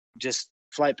 like just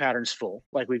flight patterns full.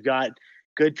 Like, we've got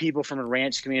good people from the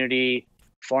ranch community,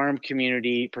 farm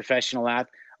community, professional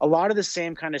athletes, a lot of the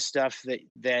same kind of stuff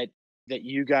that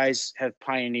you guys have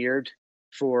pioneered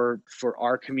for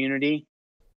our community,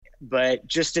 but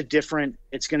just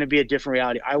it's going to be a different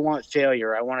reality. I want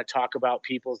failure. I want to talk about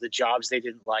the jobs they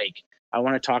didn't like. I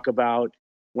want to talk about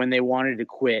when they wanted to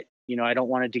quit. I don't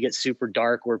want it to get super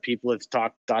dark where people have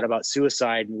thought about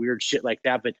suicide and weird shit like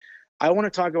that. But I want to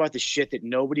talk about the shit that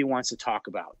nobody wants to talk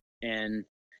about. And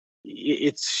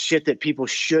it's shit that people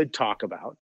should talk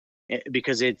about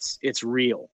because it's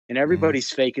real, and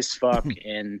everybody's fake as fuck.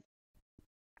 And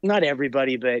not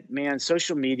everybody, but man,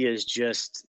 social media is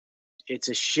it's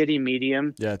a shitty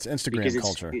medium. Yeah. It's Instagram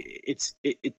culture.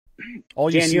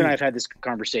 Dan, you and I have had this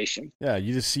conversation. Yeah,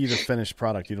 you just see the finished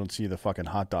product. You don't see the fucking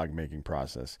hot dog making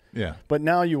process. Yeah. But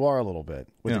now you are a little bit.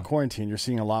 With the quarantine, you're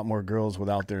seeing a lot more girls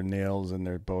without their nails and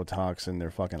their Botox and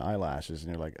their fucking eyelashes.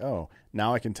 And you're like, oh,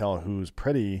 now I can tell who's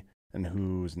pretty and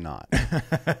who's not. No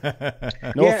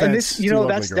offense, and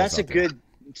this, that's a good,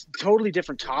 totally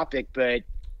different topic, but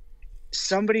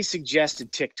somebody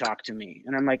suggested TikTok to me,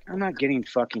 and I'm like, I'm not getting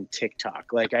fucking TikTok.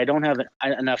 Like, I don't have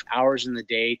enough hours in the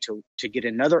day to get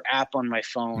another app on my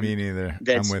phone. Me neither.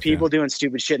 That's people doing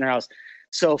stupid shit in their house.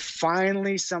 So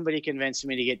finally, somebody convinced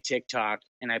me to get TikTok,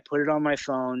 and I put it on my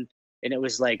phone, and it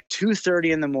was like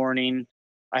 2:30 in the morning.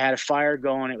 I had a fire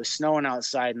going. It was snowing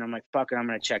outside, and I'm like, fuck it, I'm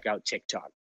going to check out TikTok.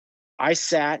 I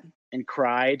sat and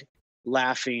cried,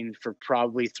 laughing for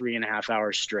probably 3.5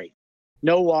 hours straight.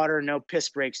 No water, no piss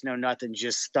breaks, no nothing,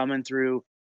 just thumbing through.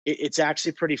 It's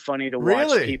actually pretty funny to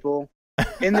watch people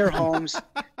in their homes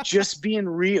just being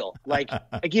real. Like,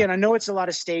 again, I know it's a lot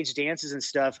of stage dances and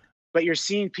stuff, but you're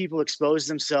seeing people expose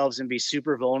themselves and be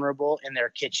super vulnerable in their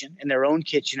kitchen, in their own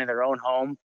kitchen, in their own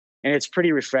home. And it's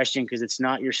pretty refreshing because it's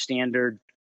not your standard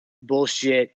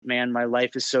bullshit, man, my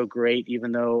life is so great,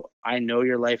 even though I know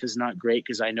your life is not great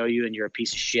because I know you and you're a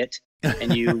piece of shit.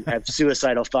 And you have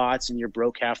suicidal thoughts and you're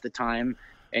broke half the time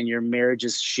and your marriage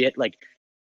is shit. Like,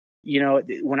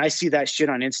 when I see that shit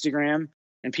on Instagram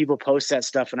and people post that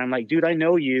stuff and I'm like, dude, I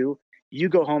know you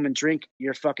go home and drink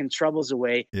your fucking troubles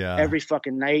away every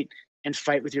fucking night and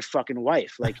fight with your fucking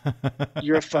wife. Like,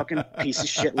 you're a fucking piece of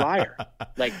shit liar.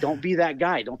 Like, don't be that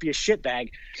guy. Don't be a shitbag.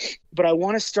 But I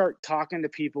want to start talking to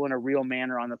people in a real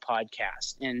manner on the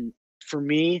podcast. And for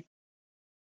me,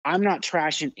 I'm not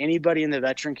trashing anybody in the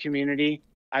veteran community.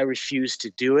 I refuse to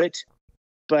do it.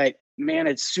 But man,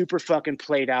 it's super fucking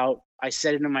played out. I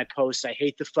said it in my post. I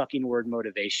hate the fucking word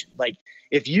motivation. Like,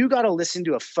 if you got to listen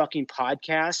to a fucking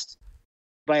podcast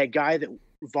by a guy that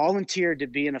volunteered to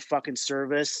be in a fucking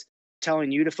service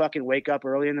telling you to fucking wake up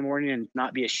early in the morning and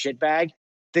not be a shitbag,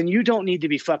 then you don't need to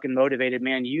be fucking motivated,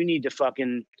 man. You need to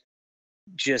fucking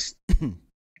just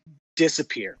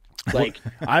disappear. Like,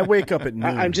 I wake up at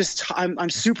noon. I'm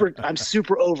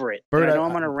super over it. Bert, I know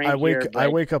I'm on a rant here. I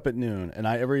wake up at noon, and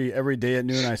every day at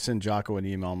noon I send Jocko an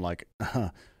email. I'm like,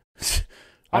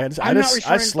 I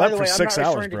slept for 6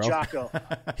 hours, bro.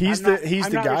 He's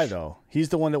the guy though. He's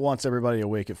the one that wants everybody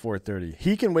awake at 4:30.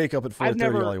 He can wake up at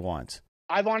 4:30 all he wants.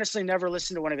 I've honestly never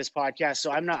listened to one of his podcasts,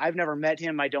 so I've never met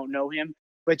him. I don't know him,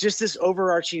 but just this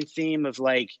overarching theme of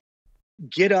like,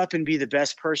 get up and be the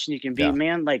best person you can be,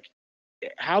 man. Like,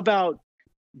 how about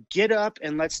get up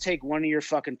and let's take one of your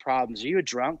fucking problems. Are you a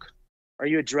drunk? Are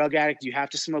you a drug addict? Do you have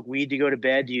to smoke weed to go to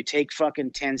bed? Do you take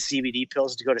fucking 10 CBD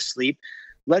pills to go to sleep?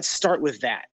 Let's start with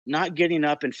that. Not getting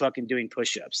up and fucking doing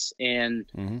push-ups and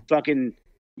fucking,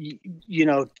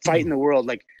 fighting the world.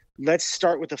 Like, let's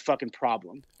start with the fucking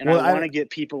problem. And I want to get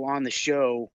people on the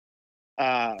show.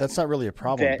 That's not really a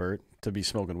problem, Bert, to be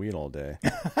smoking weed all day.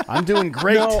 I'm doing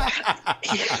great.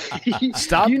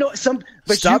 Stop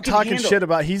talking shit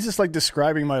about. He's just like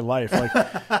describing my life. Like,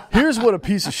 here's what a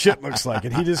piece of shit looks like,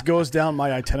 and he just goes down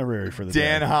my itinerary for the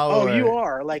Dan day. Holloway. Oh, you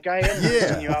are like, I am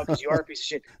listening you out because you are a piece of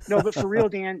shit. No, but for real,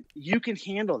 Dan, you can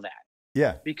handle that.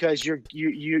 Yeah, because your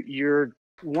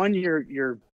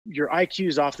IQ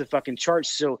is off the fucking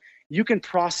charts, so you can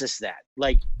process that.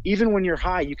 Like, even when you're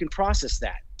high, you can process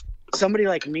that. Somebody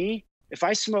like me, if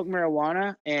I smoke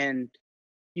marijuana and,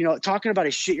 talking about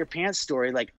a shit your pants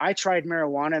story, like, I tried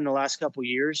marijuana in the last couple of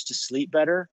years to sleep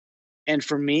better. And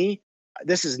for me,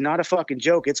 this is not a fucking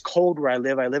joke. It's cold where I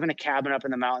live. I live in a cabin up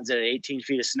in the mountains at 18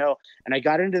 feet of snow. And I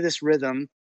got into this rhythm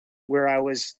where I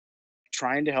was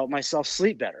trying to help myself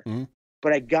sleep better. Mm-hmm.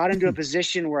 But I got into a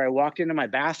position where I walked into my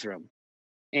bathroom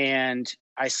and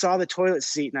I saw the toilet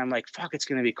seat and I'm like, fuck, it's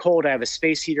going to be cold. I have a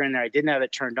space heater in there. I didn't have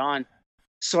it turned on.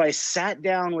 So I sat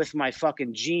down with my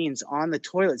fucking jeans on the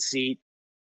toilet seat,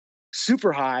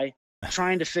 super high,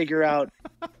 trying to figure out,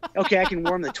 okay, I can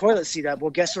warm the toilet seat up. Well,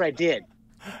 guess what I did?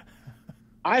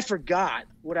 I forgot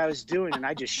what I was doing and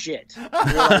I just shit.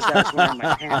 I realized I was wearing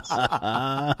my pants.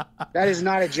 That is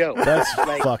not a joke. That's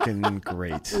fucking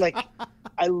great. Like,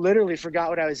 I literally forgot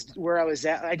where I was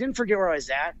at. I didn't forget where I was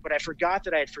at, but I forgot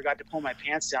that I had forgot to pull my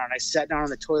pants down. And I sat down on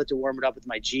the toilet to warm it up with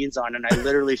my jeans on, and I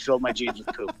literally filled my jeans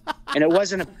with poop. And it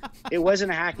wasn't a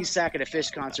hacky sack at a Fish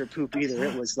concert poop either.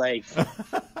 It was like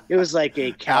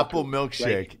a apple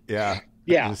milkshake. Like,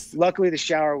 yeah. Luckily, the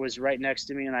shower was right next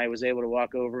to me, and I was able to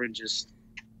walk over and just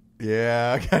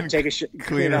take a shit,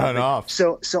 clean it off.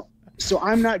 So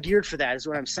I'm not geared for that, is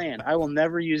what I'm saying. I will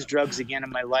never use drugs again in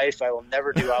my life. I will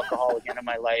never do alcohol again in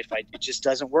my life. It just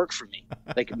doesn't work for me.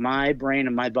 Like, my brain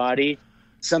and my body,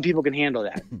 some people can handle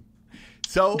that.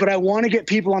 But I want to get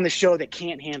people on the show that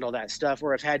can't handle that stuff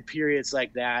or have had periods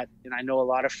like that. And I know a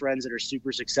lot of friends that are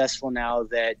super successful now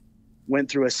that went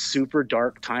through a super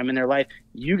dark time in their life.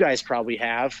 You guys probably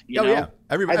have. You know? Yeah.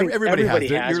 Everybody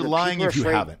has. You're lying if you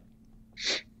haven't.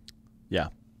 Yeah.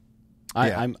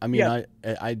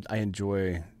 I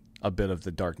enjoy a bit of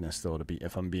the darkness, though,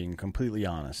 if I'm being completely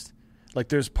honest. Like,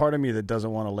 there's part of me that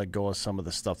doesn't want to let go of some of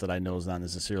the stuff that I know is not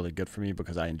necessarily good for me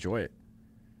because I enjoy it.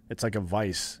 It's like a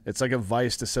vice. It's like a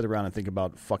vice to sit around and think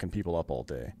about fucking people up all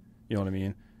day. You know what I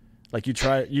mean? Like, you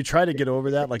try to get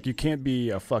over that. Like, you can't be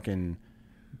a fucking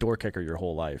door kicker your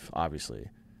whole life, obviously.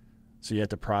 So you have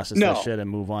to process that shit and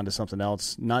move on to something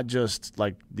else. Not just,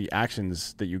 like, the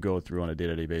actions that you go through on a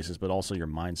day-to-day basis, but also your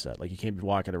mindset. Like, you can't be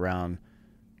walking around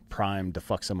primed to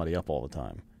fuck somebody up all the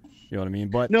time. You know what I mean?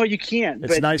 But no, you can't.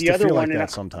 It's nice to feel like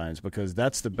that sometimes because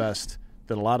that's the best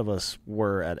that a lot of us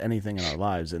were at anything in our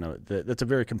lives. And that's a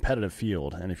very competitive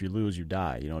field. And if you lose, you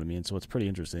die. You know what I mean? So it's pretty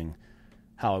interesting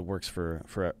how it works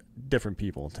for different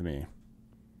people to me.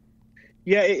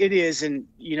 Yeah, it is. And,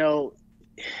 you know,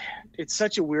 it's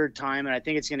such a weird time. And I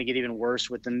think it's going to get even worse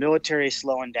with the military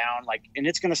slowing down. And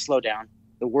it's going to slow down.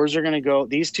 The wars are going to go.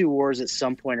 These two wars at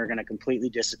some point are going to completely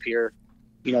disappear.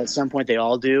 You know, at some point they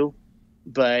all do.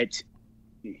 But,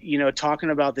 you know, talking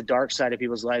about the dark side of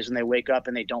people's lives when they wake up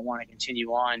and they don't want to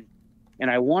continue on. And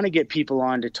I want to get people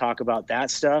on to talk about that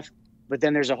stuff. But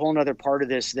then there's a whole nother part of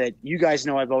this that you guys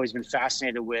know I've always been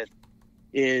fascinated with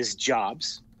is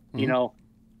jobs. Mm-hmm. You know,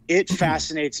 it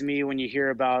fascinates me when you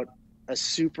hear about a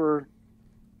super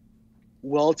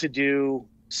well-to-do,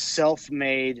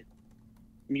 self-made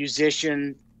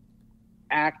musician,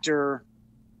 actor,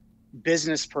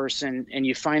 business person, and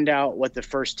you find out what the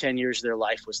first 10 years of their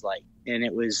life was like. And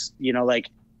it was, you know, like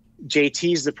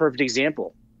JT's the perfect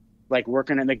example, like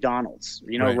working at McDonald's,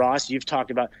 you know, right. Ross, you've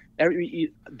talked about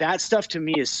that stuff. To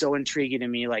me is so intriguing to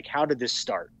me. Like, how did this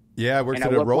start? Yeah. I worked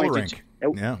at a roller rink.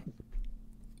 Yeah.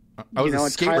 I was a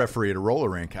skate referee at a roller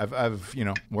rink. I've, you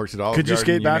know, worked at all. Could you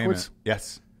skate backwards?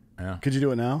 Yes. Yeah. Could you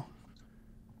do it now?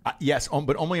 Yes.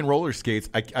 But only in roller skates.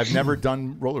 I've never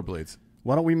done rollerblades.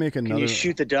 Why don't we make another? Can you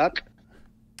shoot the duck?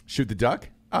 Shoot the duck?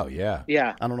 Oh, yeah.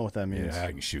 Yeah. I don't know what that means. Yeah,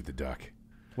 I can shoot the duck.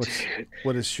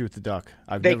 What is shoot the duck?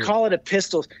 They call it a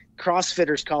pistol.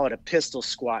 CrossFitters call it a pistol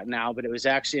squat now, but it was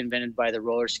actually invented by the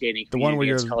roller skating community. The one where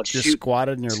you're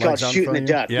squatted and your legs on shooting the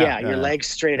duck. Yeah, your legs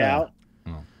straight out.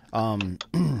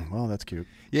 Well, that's cute.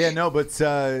 Yeah, no, but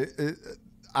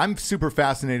I'm super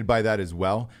fascinated by that as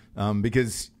well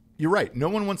because you're right. No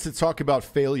one wants to talk about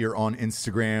failure on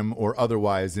Instagram or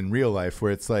otherwise in real life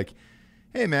where it's like,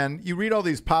 hey, man, you read all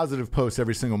these positive posts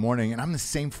every single morning, and I'm the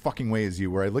same fucking way as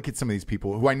you where I look at some of these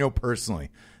people who I know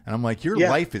personally, and I'm like, your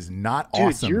life is not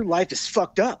awesome. Dude, your life is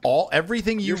fucked up.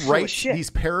 Everything you write, these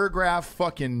paragraph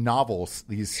fucking novels,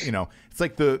 these, you know, it's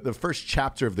like the first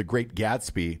chapter of The Great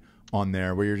Gatsby on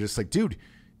there where you're just like, dude,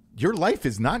 your life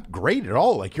is not great at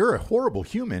all. Like, you're a horrible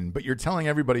human, but you're telling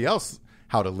everybody else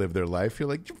how to live their life. You're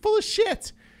like, you're full of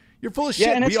shit. You're full of shit.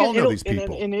 And we all know these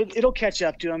people. And it'll catch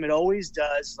up to them. It always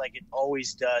does. Like, it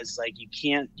always does. Like, you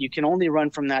can only run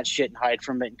from that shit and hide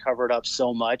from it and cover it up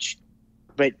so much.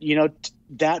 But, you know,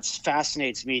 that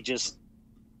fascinates me. Just,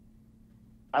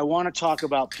 I want to talk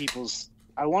about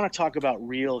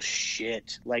real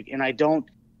shit. Like, and I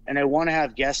want to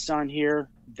have guests on here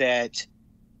that,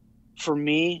 for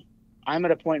me, I'm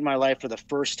at a point in my life for the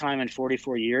first time in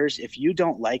 44 years. If you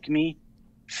don't like me,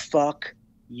 fuck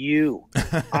you.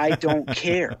 I don't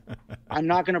care. I'm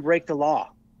not going to break the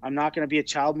law. I'm not going to be a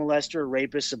child molester, a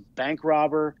rapist, a bank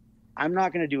robber. I'm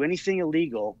not going to do anything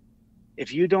illegal.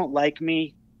 If you don't like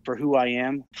me for who I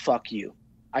am, fuck you.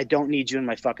 I don't need you in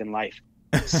my fucking life.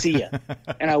 See ya.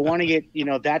 And I want to get, you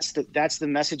know, that's the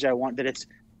message I want.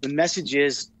 The message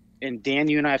is, and Dan,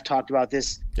 you and I have talked about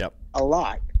this a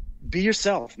lot. Be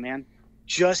yourself, man.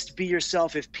 Just be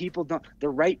yourself. If people don't, the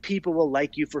right people will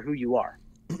like you for who you are.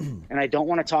 And I don't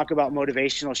want to talk about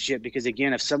motivational shit because,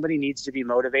 again, if somebody needs to be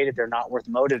motivated, they're not worth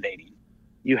motivating.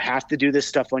 You have to do this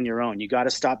stuff on your own. You got to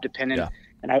stop depending. Yeah.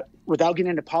 And without getting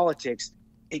into politics,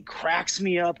 it cracks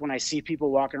me up when I see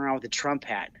people walking around with a Trump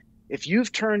hat. If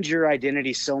you've turned your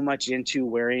identity so much into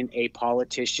wearing a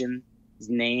politician's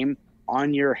name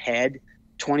on your head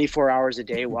 24 hours a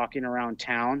day, walking around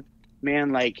town,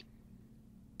 man, like,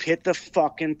 hit the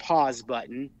fucking pause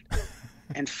button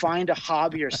and find a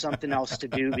hobby or something else to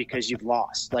do because you've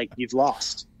lost. You've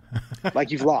lost.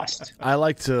 I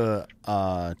like to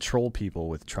troll people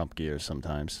with Trump gear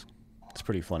sometimes. It's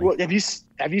pretty funny. Well, have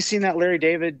you seen that Larry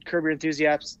David Curb Your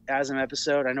Enthusiasm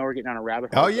episode? I know we're getting on a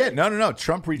rabbit hole. Oh yeah, no.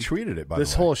 Trump retweeted it. By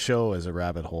this the way. whole show is a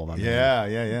rabbit hole.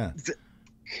 Yeah.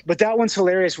 But that one's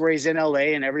hilarious where he's in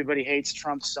LA and everybody hates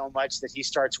Trump so much that he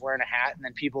starts wearing a hat, and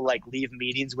then people like leave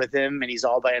meetings with him and he's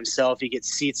all by himself. He gets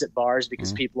seats at bars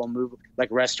because people will move, like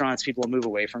restaurants, people will move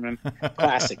away from him.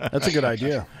 Classic. That's a good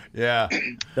idea. Yeah.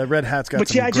 That red hat's got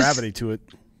some gravity to it.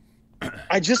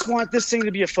 I just want this thing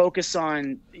to be a focus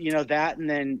on, that. And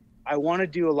then I want to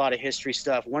do a lot of history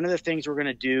stuff. One of the things we're going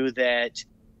to do that,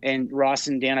 and Ross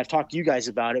and Dan, I've talked to you guys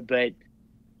about it, but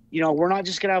we're not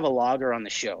just going to have a logger on the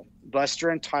show. Buster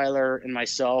and Tyler and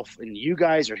myself and you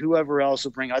guys or whoever else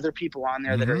will bring other people on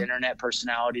there that are internet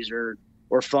personalities or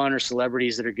fun or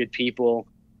celebrities that are good people.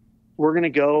 We're going to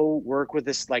go work with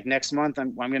this. Like next month,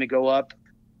 I'm going to go up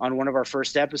on one of our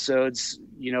first episodes.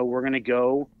 We're going to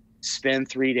go spend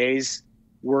 3 days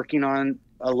working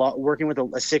with a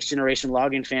 6th generation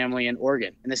logging family in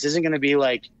Oregon. And this isn't going to be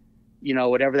like,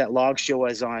 whatever that log show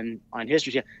was on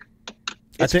History Channel.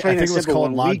 It's plain and simple.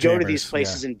 When we go to these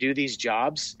places and do these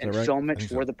jobs and film it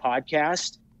for the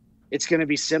podcast, it's going to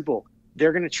be simple.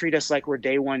 They're going to treat us like we're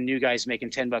day one new guys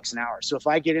making $10 an hour. So if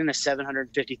I get in a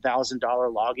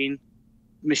 $750,000 logging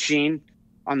machine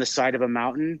on the side of a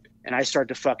mountain and I start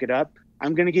to fuck it up,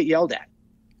 I'm going to get yelled at.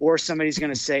 Or somebody's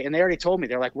going to say, and they already told me,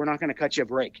 they're like, we're not going to cut you a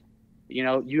break.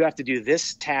 You have to do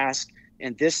this task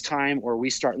and this time or we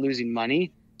start losing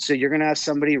money. So you're going to have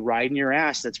somebody riding your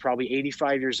ass that's probably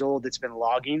 85 years old that's been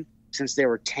logging since they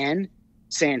were 10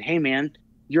 saying, hey, man,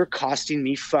 you're costing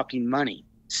me fucking money.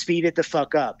 Speed it the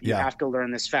fuck up. You have to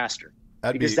learn this faster.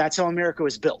 Because that's how America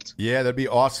was built. Yeah, that'd be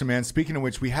awesome, man. Speaking of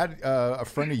which, we had a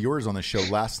friend of yours on the show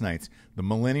last night, the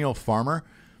Millennial Farmer.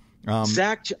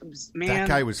 Zach, man. That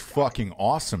guy was fucking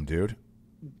awesome, dude.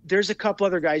 There's a couple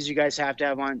other guys you guys have to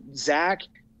have on. Zach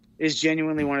is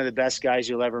genuinely one of the best guys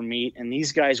you'll ever meet. And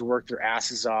these guys work their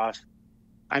asses off.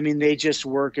 I mean, they just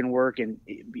work and work. And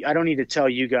I don't need to tell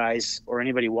you guys or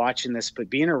anybody watching this, but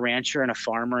being a rancher and a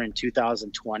farmer in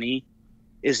 2020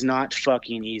 is not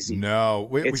fucking easy. No,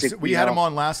 we had him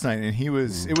on last night and it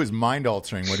was mind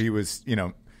altering what he was,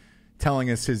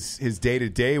 telling us his day to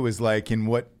day was like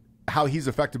and how he's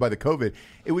affected by the COVID.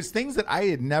 It was things that I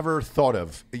had never thought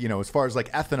of, as far as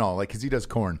like ethanol, like, cause he does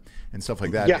corn and stuff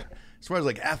like that. Yeah. As far as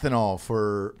like ethanol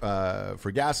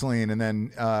for gasoline and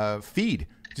then feed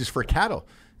just for cattle.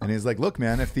 And he's like, look,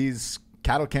 man, if these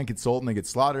cattle can't get sold and they get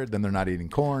slaughtered, then they're not eating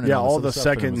corn. And all the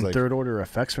second and third order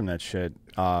effects from that shit.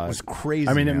 It was crazy.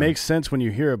 I mean, man. It makes sense when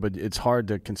you hear it, but it's hard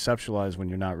to conceptualize when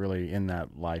you're not really in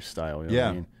that lifestyle. You know what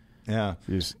I mean? Yeah.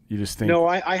 You just think. No,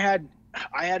 I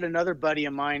had another buddy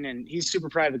of mine, and he's a super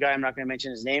private guy. I'm not going to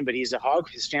mention his name, but he's a hog.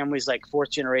 His family's like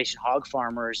 4th generation hog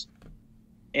farmers.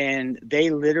 And they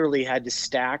literally had to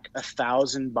stack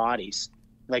 1,000 bodies.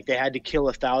 Like they had to kill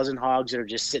 1,000 hogs that are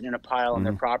just sitting in a pile on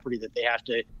their property that they have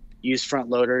to use front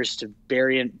loaders to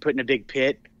bury and put in a big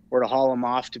pit or to haul them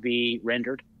off to be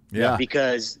rendered. Yeah.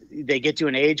 Because they get to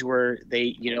an age where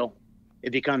they,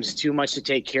 it becomes too much to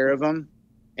take care of them.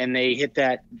 And they hit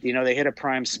that, they hit a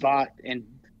prime spot. And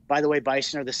by the way,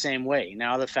 bison are the same way.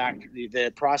 Now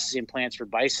the processing plants for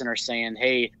bison are saying,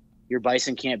 hey, your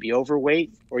bison can't be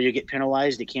overweight or you get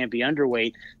penalized. It can't be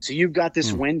underweight. So you've got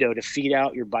this window to feed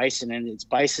out your bison, and it's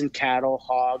bison, cattle,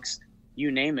 hogs,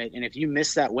 you name it. And if you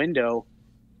miss that window,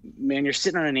 man, you're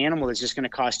sitting on an animal that's just going to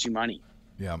cost you money.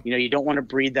 Yeah. You don't want to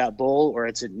breed that bull or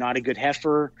it's not a good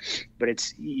heifer, but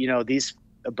it's,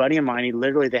 a buddy of mine,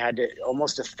 they had to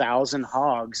almost 1,000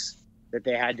 hogs that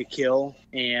they had to kill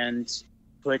and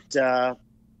put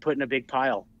in a big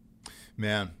pile.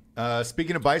 Man.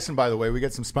 Speaking of bison, by the way, we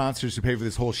got some sponsors who pay for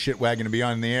this whole shit wagon to be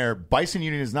on the air. Bison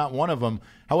Union is not one of them.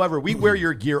 However, we wear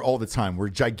your gear all the time. We're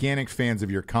gigantic fans of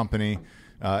your company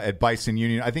at Bison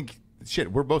Union. I think,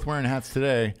 we're both wearing hats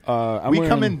today. We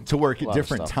come in to work at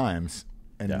different times,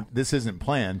 and this isn't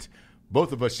planned.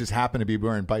 Both of us just happen to be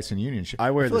wearing Bison Union shit.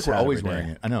 I wear this hat we're always every day. wearing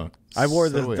it. I know. I wore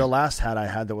the last hat I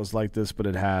had that was like this, but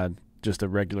it had just a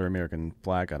regular American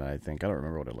flag on it, I think. I don't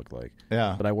remember what it looked like.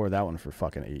 Yeah. But I wore that one for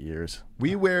fucking 8 years.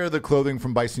 We wear the clothing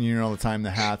from Bison Union all the time, the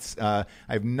hats.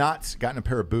 I've not gotten a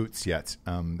pair of boots yet.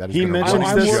 That is he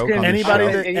mentions this.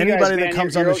 Anybody that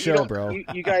comes on the show, bro.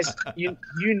 You guys, you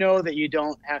know that you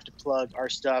don't have to plug our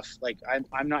stuff. Like,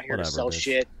 I'm not here to sell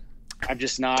shit. I'm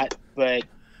just not. But,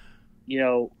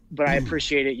 but I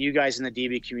appreciate it. You guys in the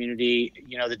DB community,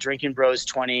 the Drinkin Bros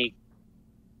 20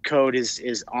 code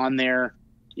is on there.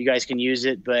 You guys can use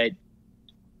it, but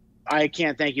I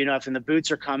can't thank you enough. And the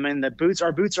boots are coming.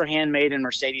 Our boots are handmade in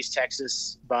Mercedes,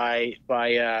 Texas by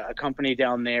a company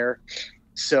down there.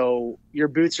 So your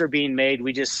boots are being made.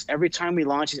 Every time we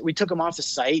launch it, we took them off the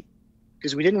site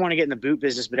because we didn't want to get in the boot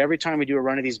business, but every time we do a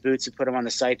run of these boots and put them on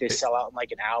the site, they sell out in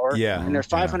like an hour. Yeah. And they're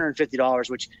 $550,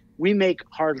 which we make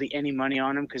hardly any money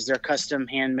on them because they're custom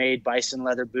handmade bison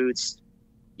leather boots,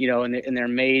 you know, and they're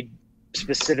made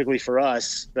specifically for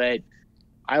us. But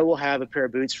I will have a pair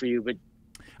of boots for you. But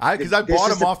because I bought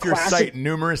them off your site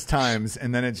numerous times,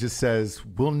 and then it just says,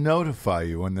 we'll notify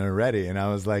you when they're ready. And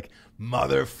I was like,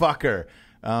 motherfucker.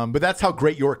 But that's how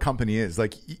great your company is.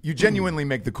 Like, you genuinely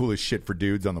make the coolest shit for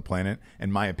dudes on the planet,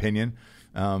 in my opinion.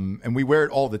 And we wear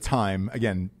it all the time.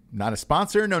 Again, not a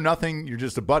sponsor, no nothing. You're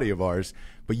just a buddy of ours.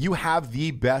 But you have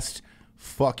the best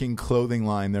fucking clothing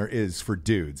line there is for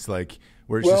dudes. Like,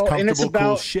 where it's just comfortable,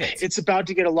 cool shit. It's about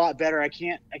to get a lot better. I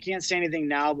can't say anything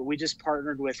now, but we just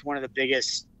partnered with one of the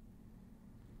biggest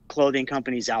clothing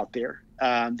companies out there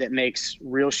that makes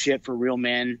real shit for real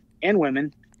men and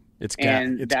women. That's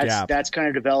kind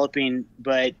of developing.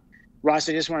 But Ross,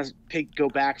 I just want to go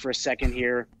back for a second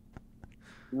here.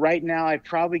 Right now, I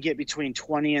probably get between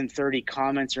 20 and 30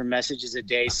 comments or messages a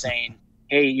day saying,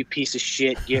 "Hey, you piece of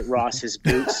shit, get Ross his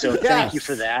boots." So thank you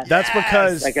for that. That's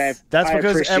because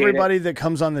because everybody that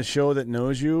comes on the show that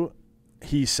knows you,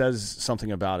 he says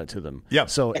something about it to them.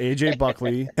 Yep. So AJ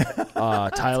Buckley,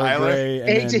 Tyler Gray,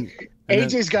 and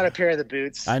AJ's got a pair of the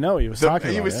boots. I know he was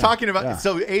talking about. Yeah.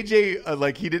 So AJ,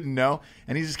 like, he didn't know,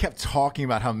 and he just kept talking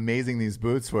about how amazing these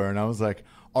boots were, and I was like,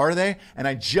 "Are they?" And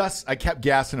I kept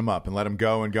gassing him up and let him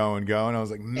go and go and go, and I was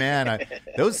like, "Man,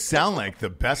 those sound like the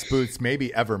best boots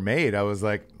maybe ever made." I was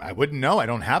like, "I wouldn't know. I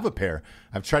don't have a pair.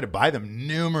 I've tried to buy them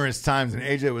numerous times," and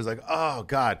AJ was like, "Oh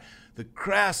God, the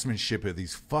craftsmanship of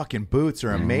these fucking boots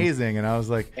are amazing." And I was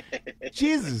like,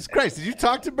 Jesus Christ, did you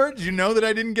talk to Bert? Did you know that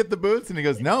I didn't get the boots? And he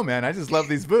goes, "No, man, I just love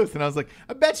these boots." And I was like,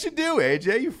 "I bet you do,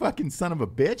 AJ, you fucking son of a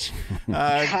bitch."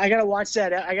 I gotta watch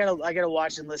that. I gotta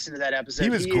watch and listen to that episode. He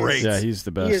was great. He's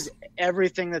the best. He is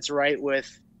everything that's right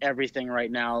with everything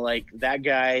right now. Like, that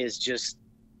guy is just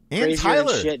crazy and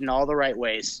shit in all the right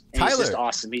ways. And he's just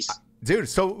awesome. Dude,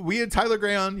 so we had Tyler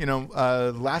Gray on,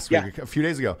 last week, a few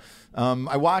days ago.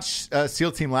 I watched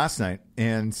SEAL Team last night,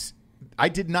 and I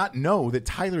did not know that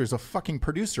Tyler is a fucking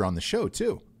producer on the show,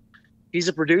 too. He's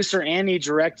a producer, and he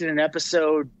directed an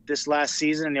episode this last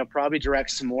season, and he'll probably direct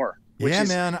some more.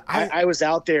 Man. I was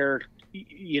out there,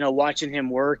 watching him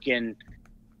work, and,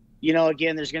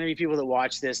 again, there's going to be people that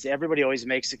watch this. Everybody always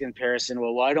makes a comparison.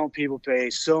 Well, why don't people pay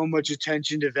so much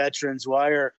attention to veterans? Why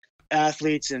are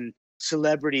athletes and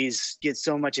celebrities get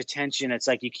so much attention? It's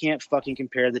like, you can't fucking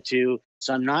compare the two.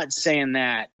 So I'm not saying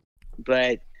that,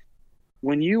 but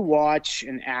when you watch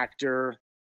an actor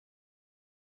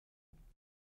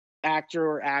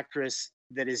or actress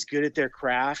that is good at their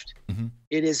craft,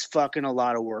 it is fucking a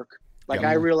lot of work. Like,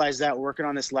 I realized that working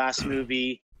on this last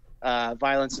movie,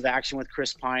 Violence of Action with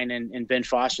Chris Pine and Ben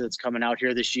Foster, that's coming out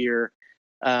here this year.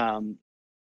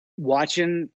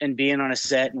 Watching and being on a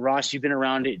set, and Ross, you've been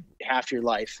around it half your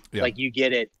life. Like, you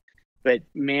get it, but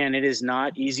man, it is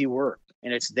not easy work.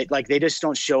 And they just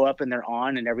don't show up and they're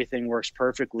on and everything works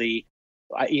perfectly.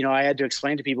 I had to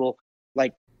explain to people,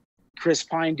 like Chris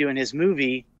Pine doing his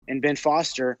movie and Ben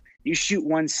Foster, you shoot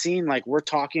one scene like we're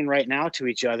talking right now to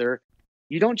each other.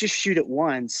 You don't just shoot it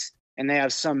once and they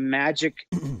have some magic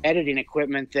editing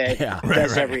equipment that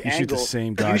does every angle. Shoot the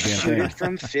same goddamn thing. You shoot it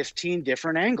from 15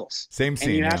 different angles. Same scene.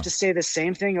 And you have to say the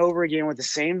same thing over again with the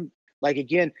same, like,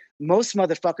 again, most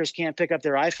motherfuckers can't pick up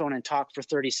their iPhone and talk for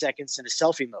 30 seconds in a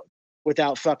selfie mode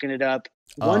without fucking it up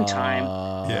one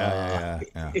time.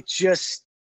 It's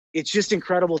just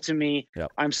incredible to me.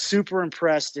 I'm super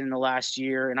impressed in the last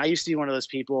year. And I used to be one of those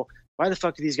people. Why the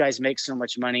fuck do these guys make so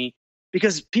much money?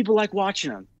 Because people like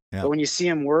watching them. But when you see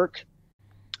them work,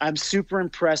 I'm super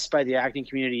impressed by the acting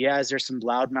community. Yes, there's some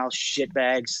loudmouth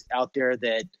shitbags out there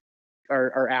that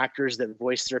are actors that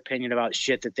voice their opinion about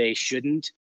shit that they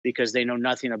shouldn't because they know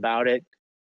nothing about it.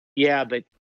 Yeah, but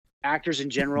actors in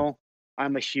general,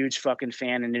 I'm a huge fucking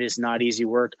fan, and it is not easy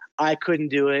work. I couldn't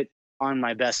do it on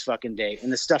my best fucking day.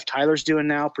 And the stuff Tyler's doing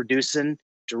now, producing,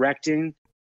 directing,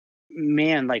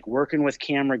 man, like working with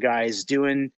camera guys,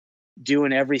 doing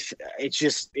everything. It's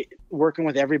just working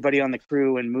with everybody on the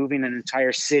crew and moving an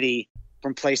entire city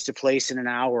from place to place in an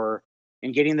hour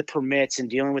and getting the permits and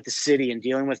dealing with the city and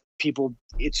dealing with people.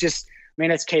 It's just, man,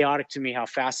 it's chaotic to me how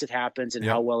fast it happens and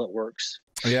how well it works.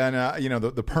 Yeah. And,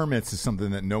 the permits is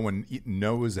something that no one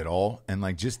knows at all. And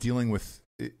like just dealing with,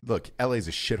 look, LA's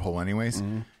a shithole anyways.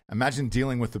 Imagine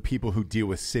dealing with the people who deal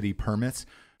with city permits.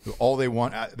 All they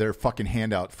want, their fucking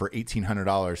handout for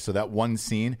 $1,800. So that one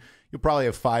scene, you'll probably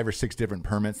have 5 or 6 different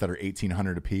permits that are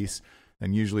 $1,800 a piece.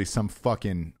 And usually some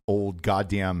fucking old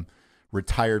goddamn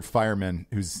retired fireman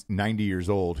who's 90 years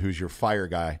old, who's your fire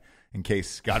guy, in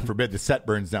case, God forbid, the set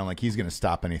burns down. Like he's going to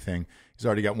stop anything. He's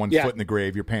already got one foot in the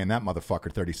grave. You're paying that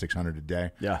motherfucker $3,600 a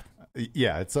day. Yeah.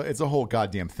 Yeah, it's a whole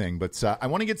goddamn thing. But I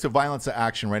want to get to Violence of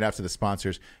Action right after the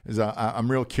sponsors, because I'm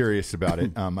real curious about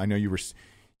it. I know you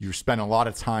spent a lot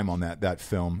of time on that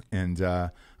film, and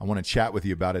I want to chat with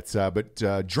you about it. But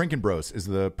Drinkin Bros is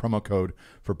the promo code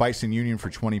for Bison Union for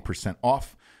 20%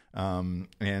 off.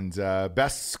 And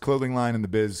best clothing line in the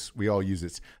biz. We all use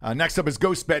it. Next up is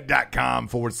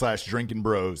ghostbed.com/Drinkin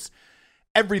Bros.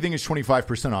 Everything is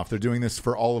 25% off. They're doing this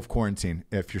for all of quarantine.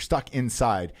 If you're stuck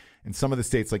inside in some of the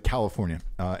states like California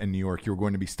and New York, you're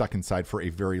going to be stuck inside for a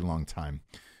very long time.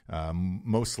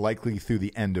 Most likely through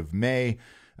the end of May.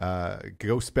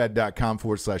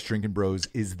 Ghostbed.com/Drinkin Bros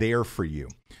is there for you.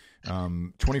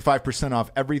 25%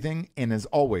 off everything. And as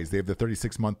always, they have the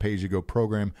 36-month pay-as-you-go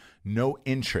program, no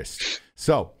interest.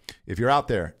 So if you're out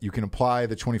there, you can apply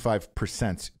the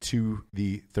 25% to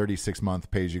the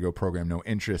 36-month pay-as-you-go program, no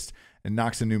interest. It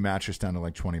knocks a new mattress down to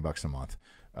like $20 a month,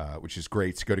 which is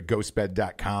great. So go to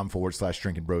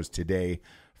ghostbed.com/Drinkin Bros today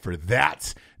for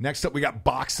that. Next up, we got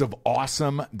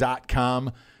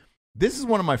boxofawesome.com. This is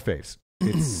one of my faves.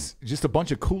 It's just a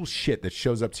bunch of cool shit that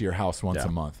shows up to your house once a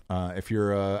month. If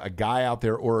you're a guy out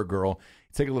there or a girl,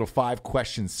 take a little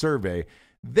 5-question survey.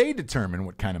 They determine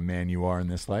what kind of man you are in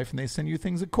this life, and they send you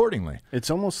things accordingly.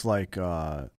 It's almost like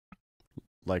a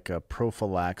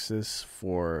prophylaxis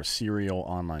for serial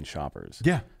online shoppers.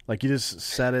 Yeah. Like you just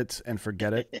set it and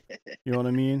forget it. You know what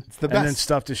I mean? It's the best. And then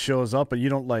stuff just shows up, but you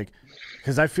don't like,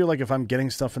 because I feel like if I'm getting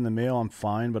stuff in the mail, I'm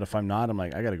fine. But if I'm not, I'm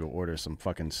like, I got to go order some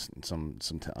fucking some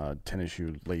tennis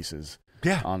shoe laces.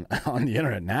 Yeah. On the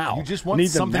internet now. You just want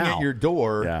something at your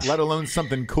door, let alone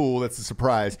something cool that's a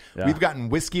surprise. Yeah. We've gotten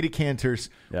whiskey decanters.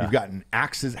 Yeah. We've gotten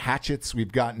axes, hatchets.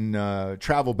 We've gotten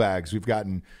travel bags. We've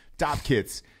gotten dop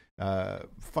kits.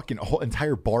 Fucking whole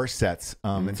entire bar sets.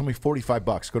 It's only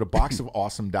 $45. Go to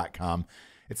boxofawesome.com.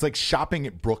 It's like shopping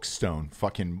at Brookstone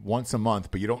fucking once a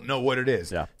month, but you don't know what it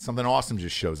is. Yeah. Something awesome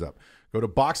just shows up. Go to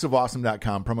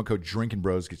boxofawesome.com. Promo code Drinkin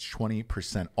Bros gets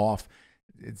 20% off.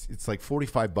 It's like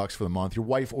 $45 for the month. Your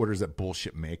wife orders that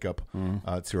bullshit makeup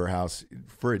to her house.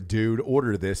 For a dude,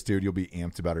 order this, dude. You'll be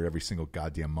amped about it every single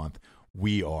goddamn month.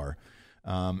 We are.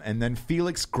 And then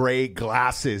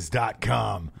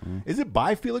FelixGrayGlasses.com. Is it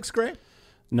by Felix Gray?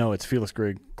 No, it's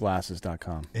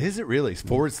FelixGrayGlasses.com. Is it really?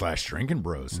 /Drinkin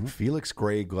Bros.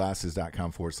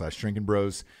 FelixGrayGlasses.com /Drinkin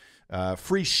Bros.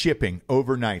 Free shipping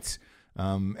overnight.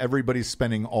 Everybody's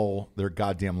spending all their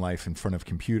goddamn life in front of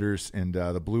computers, and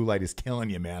the blue light is killing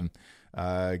you, man.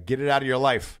 Get it out of your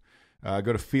life. Go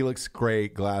to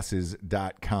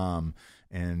FelixGrayGlasses.com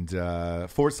and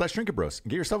 /Drinkin Bros.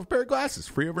 Get yourself a pair of glasses.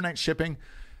 Free overnight shipping.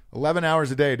 11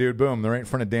 hours a day, dude. Boom. They're right in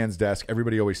front of Dan's desk.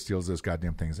 Everybody always steals those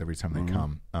goddamn things every time they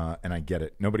come. And I get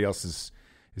it. Nobody else is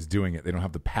doing it. They don't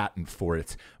have the patent for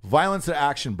it. Violence of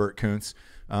Action, Bert Kuntz.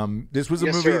 This was a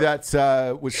movie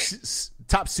that was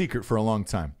top secret for a long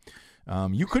time.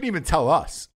 You couldn't even tell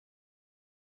us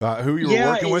who you were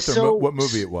working with or what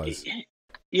movie it was.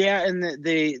 Yeah, and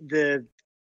the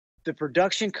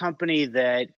production company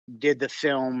that did the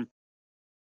film,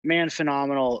 man,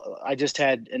 phenomenal. I just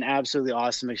had an absolutely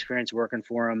awesome experience working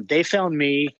for them. They found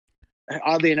me,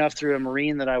 oddly enough, through a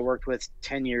Marine that I worked with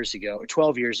 10 years ago or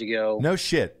 12 years ago. No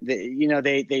shit.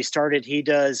 They started,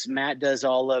 Matt does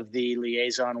all of the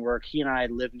liaison work. He and I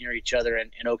live near each other in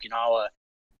Okinawa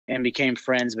and became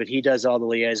friends, but he does all the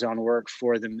liaison work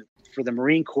for the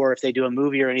Marine Corps. If they do a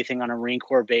movie or anything on a Marine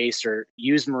Corps base or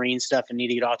use Marine stuff and need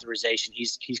to get authorization,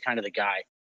 he's kind of the guy.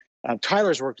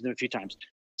 Tyler's worked with him a few times.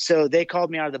 So they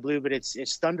called me out of the blue, but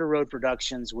it's Thunder Road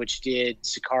Productions, which did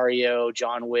Sicario,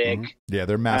 John Wick. Yeah,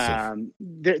 they're massive.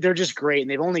 They're just great, and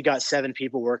they've only got 7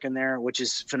 people working there, which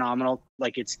is phenomenal.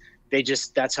 Like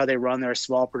that's how they run. They're a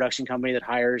small production company that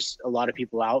hires a lot of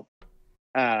people out.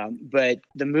 But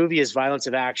the movie is Violence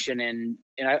of Action, and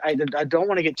I don't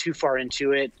want to get too far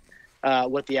into it,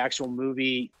 what the actual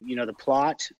movie, the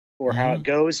plot or how it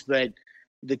goes. But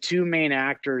the 2 main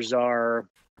actors are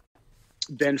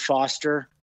Ben Foster.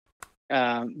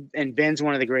 And Ben's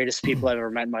one of the greatest people I've ever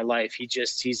met in my life.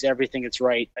 He's everything that's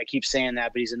right. I keep saying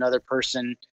that, but he's another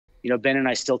person. Ben and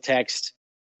I still text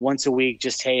once a week.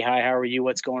 Just, hey, hi, how are you?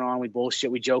 What's going on? We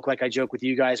bullshit. We joke like I joke with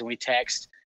you guys, and we text.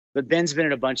 But Ben's been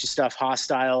in a bunch of stuff.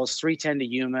 Hostiles, 3:10 to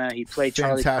Yuma. He played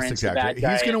Charlie Prince, the bad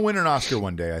guy. He's going to win an Oscar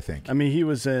one day, I think. I mean, he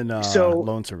was in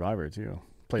Lone Survivor too.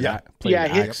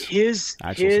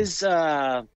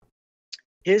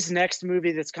 His next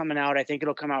movie that's coming out, I think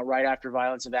it'll come out right after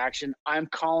Violence of Action. I'm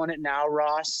calling it now,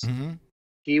 Ross.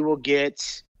 He will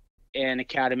get an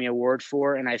Academy Award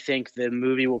for, and I think the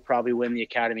movie will probably win the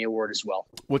Academy Award as well.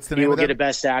 What's the name of that? He will get a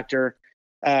Best Actor.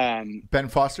 Ben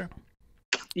Foster?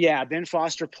 Yeah, Ben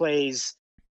Foster plays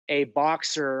a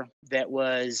boxer that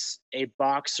was a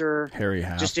boxer, Harry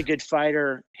Haft, just a good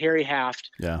fighter, Harry Haft.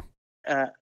 Yeah.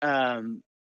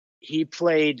 He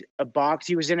played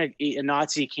he was in a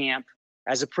Nazi camp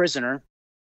as a prisoner,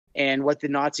 and what the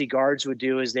Nazi guards would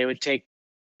do is they would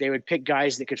pick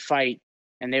guys that could fight,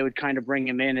 and they would kind of bring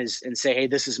him in and say, hey,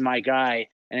 this is my guy.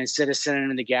 And instead of sending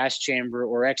him in the gas chamber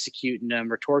or executing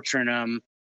him or torturing him,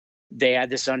 they had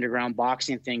this underground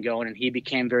boxing thing going, and he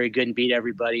became very good and beat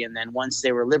everybody. And then once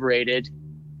they were liberated,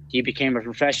 he became a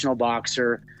professional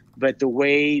boxer. But the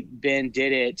way Ben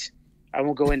did it, I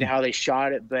won't go into how they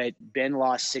shot it, but Ben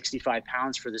lost 65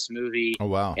 pounds for this movie. Oh,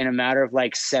 wow. In a matter of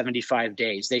like 75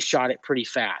 days. They shot it pretty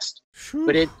fast. Whew.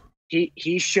 But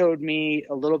he showed me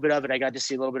a little bit of it. I got to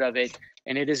see a little bit of it,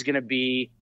 and it is going to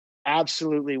be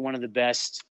absolutely one of the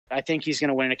best. I think he's going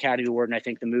to win an Academy Award, and I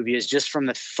think the movie is, just from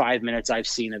the 5 minutes I've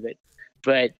seen of it.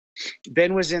 But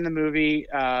Ben was in the movie.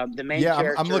 The main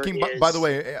character I'm looking. By the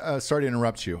way, sorry to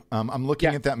interrupt you. I'm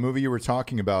looking at that movie you were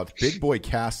talking about. Big boy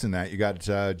cast in that. You got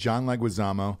John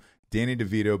Leguizamo, Danny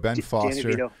DeVito, Ben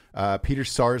Foster, Peter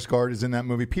Sarsgaard is in that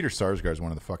movie. Peter Sarsgaard is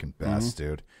one of the fucking best,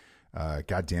 dude.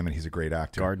 God damn it, he's a great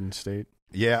actor. Garden State.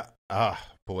 Yeah.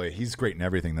 Boy, he's great in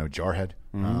everything though. Jarhead.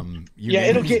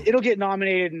 It'll get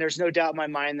nominated, and there's no doubt in my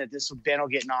mind that Ben will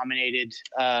get nominated.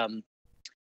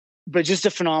 But just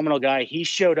a phenomenal guy. He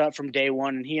showed up from day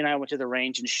one, and he and I went to the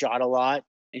range and shot a lot,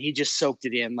 and he just soaked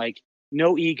it in. Like,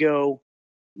 no ego.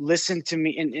 Listen to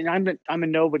me. And I'm a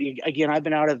nobody. Again, I've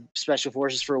been out of special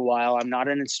forces for a while. I'm not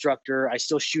an instructor. I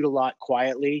still shoot a lot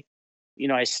quietly.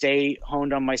 I stay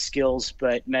honed on my skills,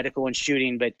 but medical and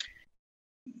shooting. But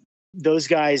those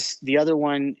guys, the other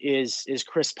one is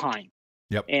Chris Pine.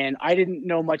 Yep. And I didn't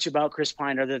know much about Chris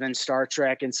Pine other than Star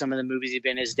Trek and some of the movies he'd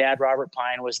been in. His dad, Robert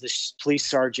Pine, was the police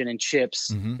sergeant in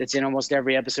Chips. That's in almost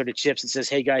every episode of Chips. It says,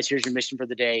 hey, guys, here's your mission for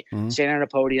the day. Stand on a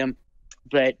podium.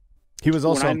 But he was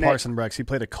also in Parks and Rec. He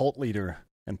played a cult leader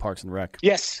in Parks and Rec.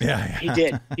 Yes, he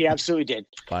did. He absolutely did.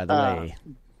 By the way.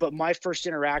 But my first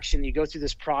interaction, you go through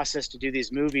this process to do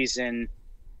these movies, and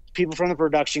people from the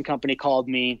production company called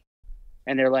me.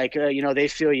 And they're like, they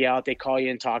feel you out. They call you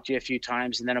and talk to you a few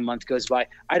times, and then a month goes by.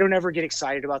 I don't ever get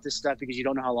excited about this stuff because you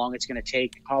don't know how long it's going to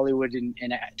take. Hollywood and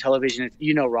television,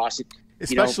 Ross,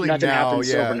 especially nothing now,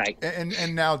 happens overnight.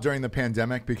 And now during the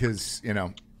pandemic, because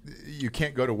you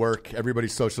can't go to work,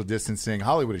 everybody's social distancing.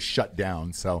 Hollywood is shut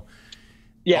down, so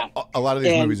a lot of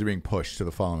these movies are being pushed to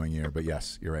the following year. But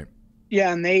yes, you're right.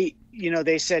 Yeah, and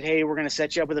they said, hey, we're going to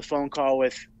set you up with a phone call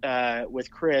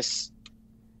with Chris.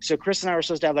 So Chris and I were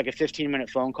supposed to have like a 15-minute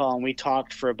phone call, and we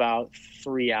talked for about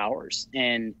 3 hours.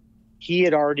 And he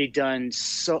had already done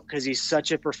because he's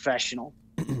such a professional.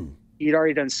 He'd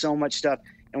already done so much stuff.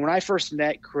 And when I first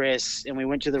met Chris and we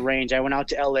went to the range, I went out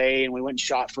to LA and we went and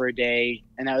shot for a day.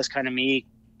 And that was kind of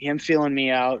him feeling me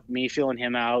out, me feeling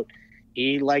him out.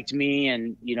 He liked me,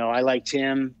 and I liked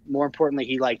him. More importantly,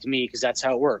 he liked me, because that's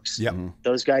how it works. Yep.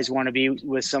 Those guys want to be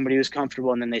with somebody who's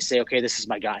comfortable, and then they say, okay, this is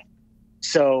my guy.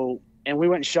 So. And we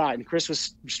went and shot, and Chris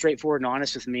was straightforward and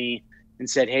honest with me and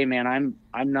said, hey man,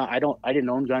 I didn't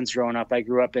own guns growing up. I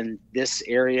grew up in this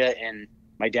area, and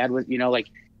my dad was,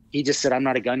 he just said, I'm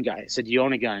not a gun guy. I said, do you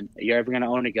own a gun? Are you ever going to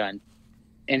own a gun?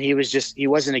 And he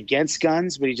wasn't against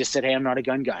guns, but he just said, hey, I'm not a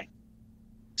gun guy.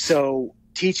 So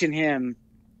teaching him,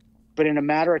 but in a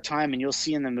matter of time, and you'll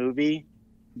see in the movie,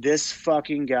 this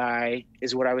fucking guy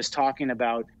is what I was talking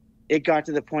about. It got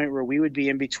to the point where we would be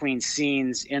in between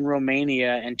scenes in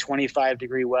Romania in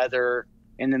 25-degree weather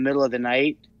in the middle of the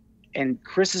night. And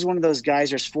Chris is one of those guys,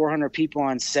 there's 400 people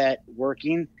on set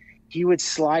working. He would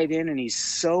slide in, and he's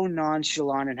so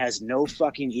nonchalant and has no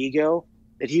fucking ego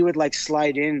that he would like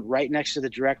slide in right next to the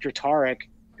director, Tarek,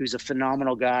 who's a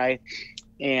phenomenal guy.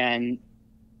 And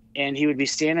he would be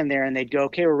standing there, and they'd go,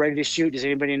 okay, we're ready to shoot. Does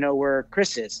anybody know where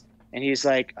Chris is? And he's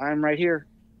like, I'm right here.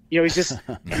 He's just,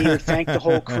 and he would thank the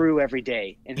whole crew every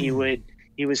day. And he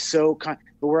was so, but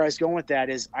where I was going with that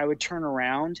is I would turn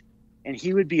around, and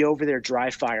he would be over there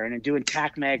dry firing and doing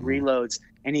tac mag reloads.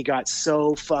 And he got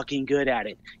so fucking good at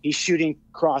it. He's shooting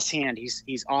crosshand.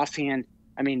 He's offhand.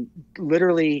 I mean,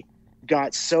 literally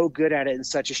got so good at it in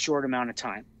such a short amount of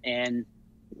time. And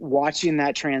watching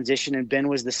that transition, and Ben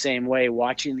was the same way,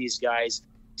 watching these guys,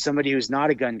 somebody who's not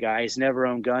a gun guy, has never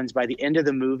owned guns. By the end of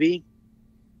the movie,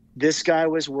 this guy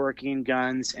was working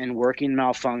guns and working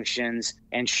malfunctions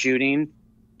and shooting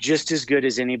just as good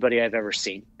as anybody I've ever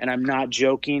seen. And I'm not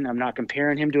joking. I'm not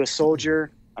comparing him to a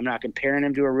soldier. I'm not comparing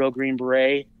him to a real Green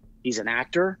Beret. He's an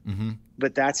actor,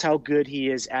 but that's how good he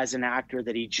is as an actor,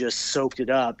 that he just soaked it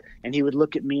up. And he would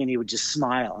look at me and he would just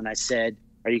smile. And I said,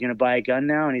 are you going to buy a gun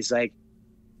now? And he's like,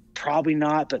 probably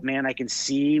not, but man, I can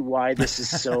see why this is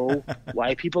so,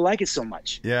 why people like it so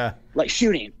much. Yeah. Like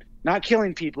shooting, not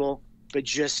killing people, but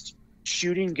just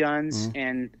shooting guns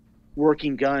and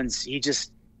working guns.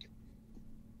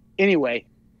 Anyway,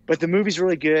 but the movie's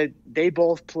really good. They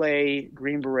both play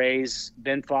Green Berets.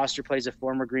 Ben Foster plays a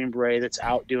former Green Beret that's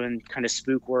out doing kind of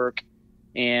spook work.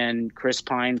 And Chris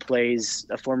Pine plays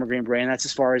a former Green Beret. And that's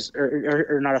as far as,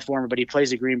 or not a former, but he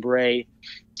plays a Green Beret.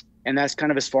 And that's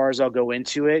kind of as far as I'll go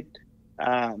into it.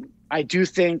 I do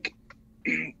think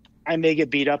I may get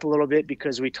beat up a little bit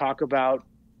because we talk about,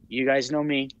 you guys know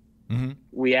me. Mm-hmm.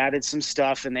 We added some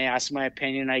stuff and they asked my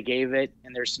opinion. I gave it.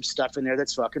 And there's some stuff in there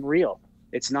that's fucking real.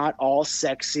 It's not all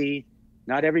sexy.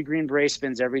 Not every Green Beret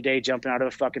spends every day jumping out of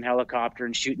a fucking helicopter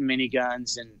and shooting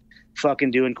miniguns and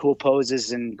fucking doing cool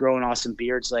poses and growing awesome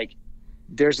beards. Like,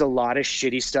 there's a lot of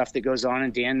shitty stuff that goes on,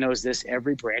 and Dan knows this.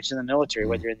 Every branch of the military,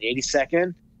 whether you're in the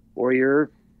 82nd or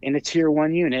you're in a tier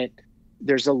 1 unit,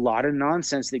 there's a lot of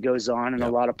nonsense that goes on and a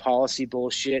lot of policy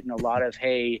bullshit and a lot of,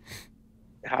 hey,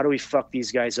 how do we fuck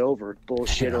these guys over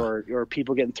bullshit or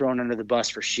people getting thrown under the bus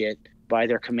for shit by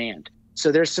their command.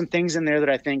 So there's some things in there that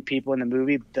I think people in the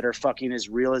movie that are fucking as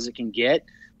real as it can get,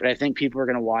 but I think people are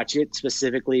going to watch it,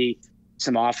 specifically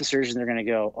some officers, and they're going to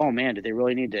go, oh man, did they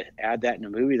really need to add that in a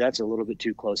movie? That's a little bit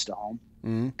too close to home.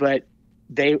 Mm-hmm. But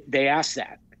they asked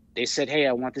that. They said, hey,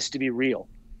 I want this to be real.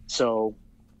 So,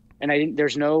 and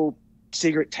there's no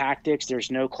secret tactics. There's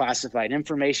no classified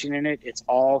information in it. It's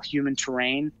all human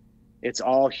terrain. It's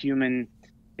all human.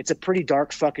 It's a pretty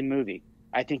dark fucking movie.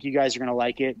 I think you guys are going to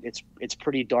like it. It's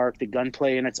pretty dark. The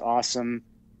gunplay in it's awesome.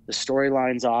 The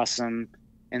storyline's awesome.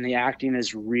 And the acting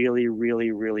is really,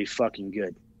 really, really fucking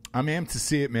good. I'm amped to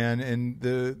see it, man. And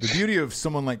the beauty of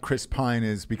someone like Chris Pine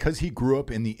is because he grew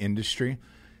up in the industry,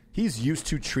 he's used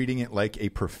to treating it like a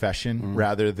profession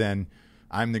rather than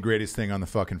I'm the greatest thing on the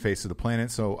fucking face of the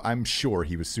planet. So I'm sure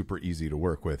he was super easy to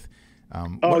work with.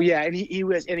 Yeah. And he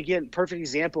was, and again, perfect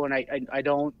example. And I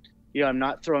don't, I'm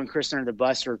not throwing Chris under the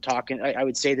bus or talking. I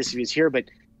would say this if he was here, but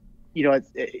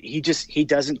he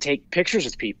doesn't take pictures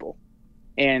with people.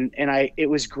 And it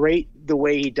was great the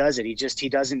way he does it. He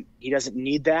doesn't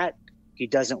need that. He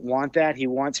doesn't want that. He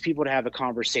wants people to have a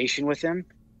conversation with him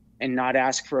and not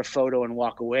ask for a photo and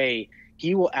walk away.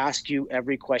 He will ask you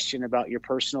every question about your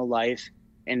personal life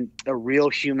and a real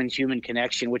human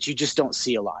connection, which you just don't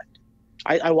see a lot.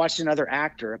 I watched another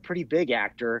actor, a pretty big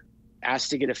actor,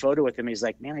 asked to get a photo with him. He's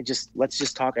like, man, let's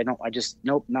just talk. I don't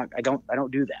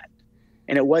do that.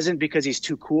 And it wasn't because he's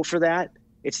too cool for that.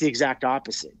 It's the exact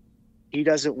opposite. He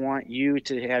doesn't want you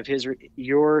to have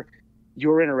your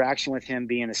interaction with him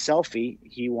being a selfie.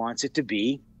 He wants it to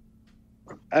be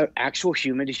an actual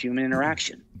human to human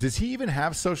interaction. Does he even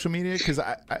have social media? Because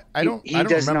I don't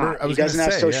remember. He doesn't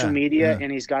have social media, and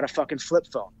he's got a fucking flip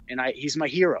phone. And he's my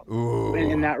hero. Ooh,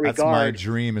 in that regard. That's my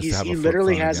dream is to have a flip phone. He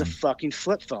literally has again. A fucking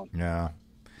flip phone. Yeah.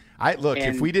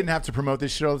 If we didn't have to promote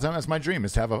this shit all the time, that's my dream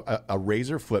is to have a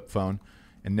Razr flip phone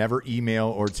and never email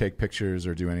or take pictures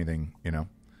or do anything,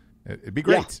 It'd be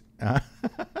great. Yeah.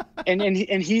 and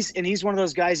he's one of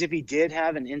those guys. If he did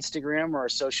have an Instagram or a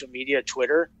social media,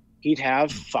 Twitter, he'd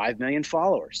have 5 million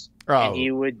followers. Oh, and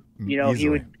he would,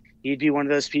 he'd be one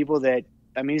of those people that,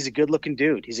 he's a good looking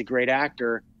dude. He's a great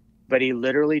actor, but he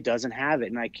literally doesn't have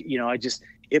it. And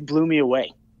it blew me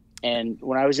away. And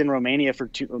when I was in Romania for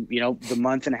the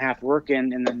month and a half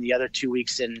working, and then the other 2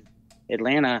 weeks in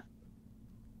Atlanta,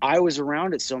 I was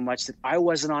around it so much that I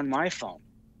wasn't on my phone.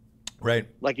 Right.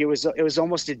 Like it was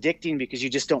almost addicting because you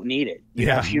just don't need it. You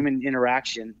have human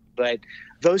interaction. But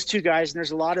those two guys, and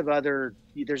there's a lot of other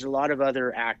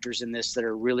actors in this that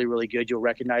are really, really good. You'll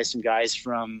recognize some guys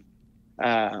from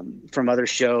other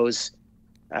shows.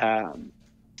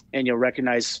 And you'll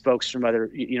recognize folks from other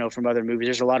movies.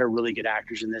 There's a lot of really good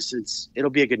actors in this.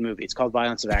 It'll be a good movie. It's called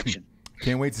Violence of Action.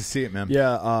 Can't wait to see it, man.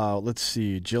 Yeah. Let's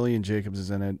see. Jillian Jacobs is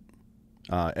in it.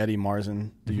 Eddie Marsan.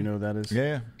 Do you know who that is?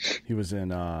 Yeah. He was in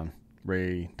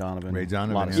Ray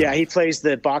Donovan. Yeah, he plays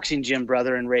the boxing gym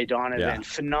brother in Ray Donovan. Yeah.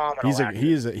 Phenomenal actor.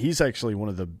 He's actually one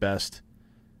of the best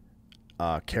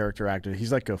character actors.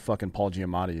 He's like a fucking Paul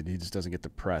Giamatti. He just doesn't get the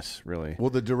press, really. Well,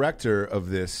 the director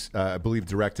of this, I believe,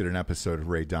 directed an episode of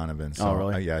Ray Donovan. So,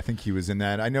 really? Yeah, I think he was in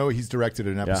that. I know he's directed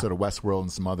an episode of Westworld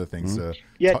and some other things.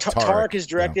 Tarek has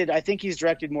directed. Yeah. I think he's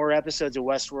directed more episodes of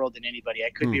Westworld than anybody. I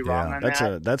could be wrong on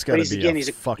that. That's got to be a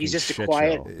fucking he's just shit a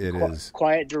quiet, show.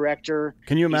 Quiet director.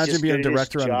 Can you imagine being a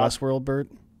director on Westworld, Bert?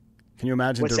 Can you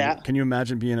imagine? What's that? Can you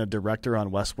imagine being a director on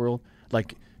Westworld?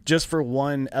 Like, just for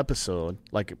one episode,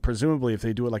 like presumably if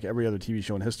they do it like every other TV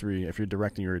show in history, if you're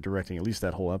directing at least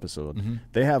that whole episode. Mm-hmm.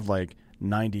 They have like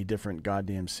 90 different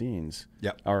goddamn scenes.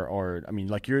 Yeah. Or I mean,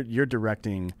 like you're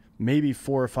directing maybe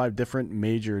 4 or 5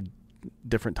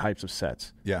 different types of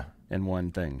sets. Yeah. In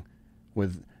one thing,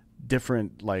 with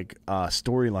different like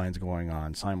storylines going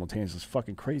on simultaneously. It's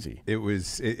fucking crazy.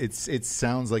 It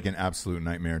sounds like an absolute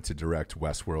nightmare to direct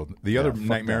Westworld. The other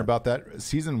nightmare about that,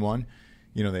 season 1,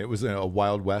 you know, it was a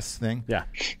Wild West thing. Yeah.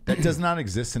 That does not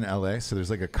exist in LA. So there's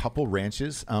like a couple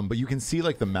ranches, but you can see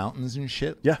like the mountains and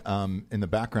shit in the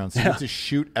background. So you have to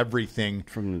shoot everything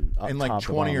from in like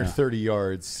 20 or 30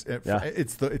 yards.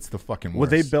 It's the fucking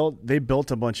worst. Well, they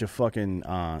built a bunch of fucking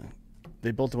they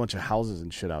built a bunch of houses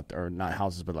and shit out there, or not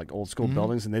houses, but like old school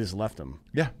buildings, and they just left them.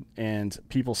 Yeah. And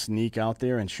people sneak out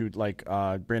there and shoot, like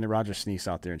Brandon Rogers sneaks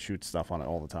out there and shoots stuff on it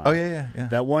all the time. Oh, yeah.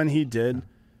 That one he did,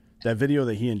 that video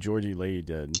that he and Georgie Leahy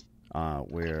did,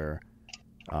 where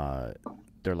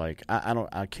they're like,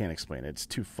 I can't explain it. It's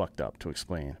too fucked up to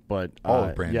explain. But all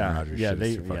of Brandon Rogers shit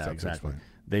is too fucked up exactly. to explain.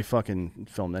 They fucking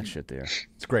filmed that shit there.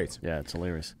 It's great. Yeah, it's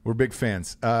hilarious. We're big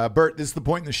fans. Bert, this is the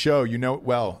point in the show. You know it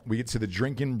well. We get to the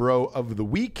Drinkin Bro of the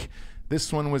Week.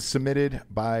 This one was submitted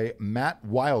by Matt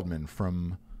Wildman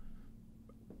from,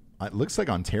 it looks like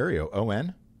Ontario.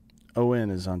 ON? ON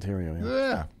is Ontario,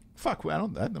 Yeah. Fuck, I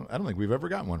don't think we've ever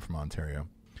gotten one from Ontario.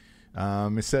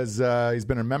 It says he's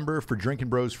been a member for Drinkin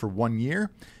Bros for 1 year,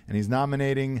 and he's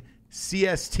nominating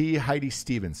CST Heidi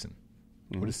Stevenson.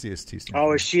 What does CST stand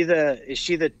for? Is she the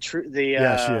she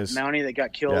is. Mountie that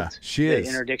got killed? Yeah, she is. The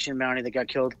interdiction Mountie that got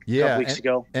killed a couple weeks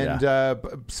ago. And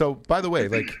so, by the way,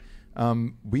 like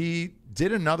we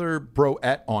did another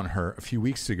broette on her a few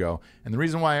weeks ago, and the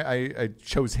reason why I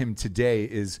chose him today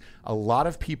is a lot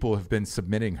of people have been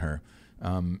submitting her,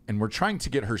 and we're trying to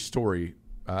get her story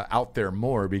out there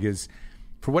more because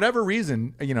for whatever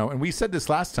reason, you know, and we said this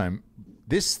last time,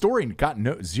 this story got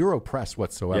zero press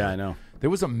whatsoever. Yeah, I know. There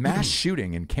was a mass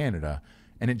shooting in Canada,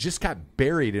 and it just got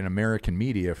buried in American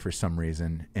media for some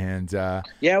reason. And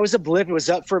it was a blip. It was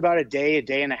up for about a day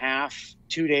and a half,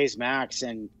 2 days max.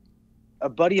 And a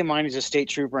buddy of mine who's a state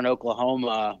trooper in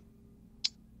Oklahoma,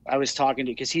 I was talking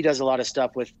to, because he does a lot of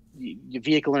stuff with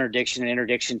vehicle interdiction and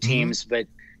interdiction teams, but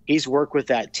he's worked with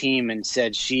that team and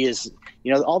said she is,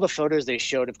 you know, all the photos they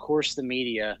showed, of course, the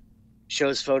media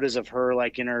shows photos of her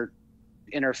like in her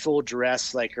full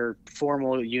dress, like her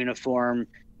formal uniform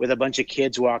with a bunch of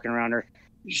kids walking around her.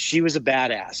 She was a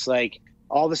badass. Like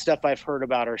all the stuff I've heard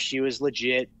about her, she was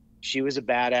legit. She was a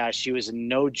badass. She was a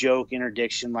no joke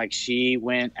interdiction. Like she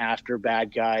went after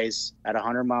bad guys at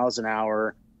 100 miles an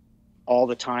hour all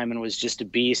the time and was just a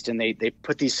beast. And they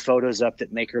put these photos up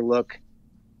that make her look,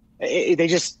 they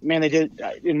did,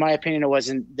 in my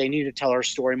opinion, they need to tell her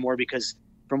story more because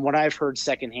from what I've heard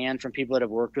secondhand from people that have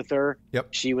worked with her,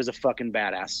 she was a fucking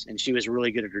badass, and she was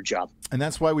really good at her job. And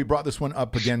that's why we brought this one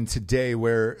up again today,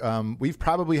 where we've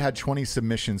probably had 20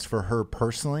 submissions for her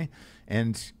personally,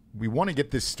 and we want to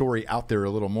get this story out there a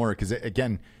little more because,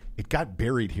 again, it got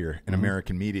buried here in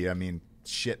American media. I mean,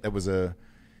 shit, that was a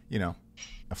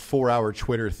 4-hour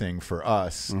Twitter thing for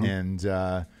us, and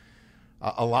a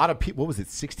lot of people. What was it?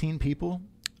 16 people.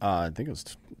 I think it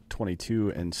was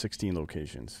 22 and 16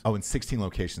 locations. Oh, in 16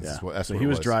 locations. Yeah. So he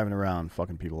was driving around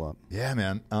fucking people up. Yeah,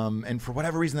 man. And for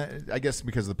whatever reason, I guess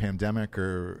because of the pandemic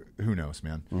or who knows,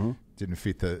 man, didn't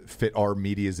fit our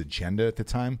media's agenda at the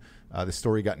time. The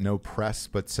story got no press,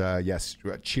 but yes,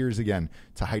 cheers again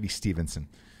to Heidi Stevenson.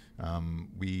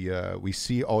 We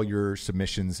see all your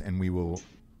submissions, and we will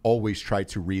always try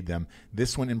to read them.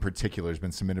 This one in particular has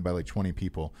been submitted by like 20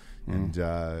 people. And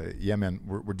yeah, man,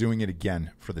 we're doing it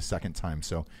again for the second time.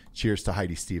 So cheers to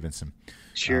Heidi Stevenson.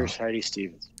 Cheers, Heidi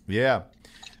Stevenson. Yeah.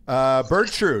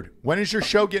 Bertrude, when is your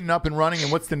show getting up and running,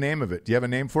 and what's the name of it? Do you have a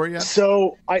name for it yet?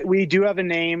 So we do have a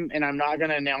name, and I'm not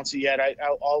going to announce it yet.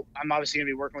 I'm obviously going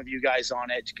to be working with you guys on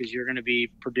it because you're going to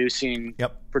be producing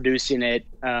it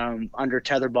under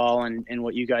Tetherball and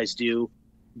what you guys do.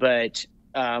 But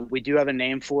we do have a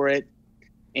name for it.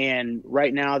 And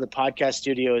right now, the podcast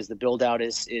studio the build out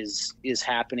is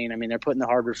happening. I mean, they're putting the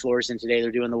hardwood floors in today.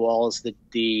 They're doing the walls.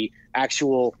 The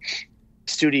actual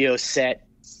studio set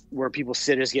where people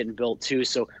sit is getting built too.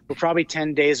 So we're probably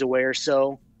 10 days away or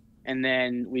so. And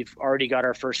then we've already got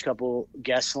our first couple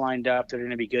guests lined up. They're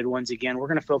going to be good ones again. We're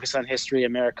going to focus on history,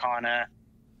 Americana,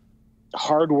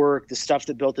 hard work, the stuff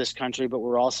that built this country, but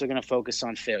we're also going to focus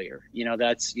on failure. You know,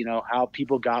 that's, how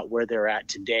people got where they're at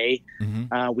today.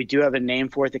 We do have a name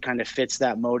for it that kind of fits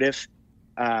that motive.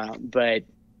 But,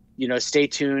 stay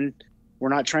tuned. We're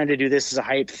not trying to do this as a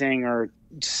hype thing or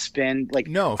spin. Like,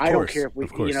 no, I don't care if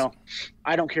we,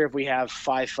 I don't care if we have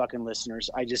 5 fucking listeners.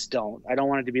 I just don't. I don't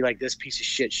want it to be like this piece of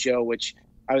shit show, which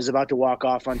I was about to walk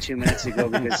off on 2 minutes ago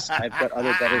because I've got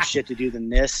other better shit to do than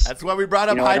this. That's why we brought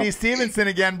up Heidi Stevenson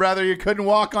again, brother. You couldn't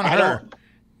walk on her.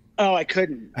 I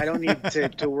couldn't. I don't need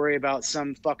to worry about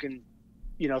some fucking,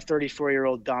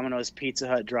 34-year-old Domino's Pizza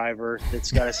Hut driver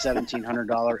that's got a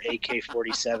 $1,700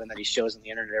 AK-47 that he shows on the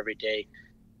internet every day,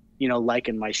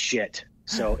 liking my shit.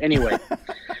 So anyway,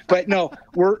 but no,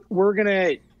 we're going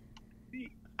to,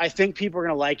 I think people are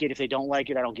going to like it. If they don't like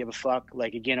it, I don't give a fuck.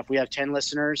 Like, again, if we have 10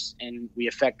 listeners and we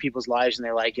affect people's lives and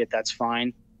they like it, that's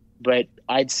fine. But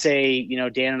I'd say,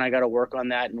 Dan and I got to work on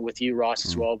that, and with you, Ross,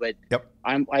 as well. But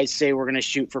I'd say we're going to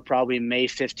shoot for probably May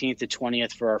 15th to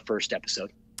 20th for our first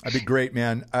episode. That'd be great,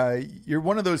 man. You're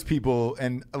one of those people,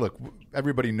 and look,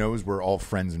 everybody knows we're all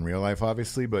friends in real life,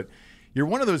 obviously, but you're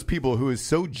one of those people who is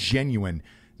so genuine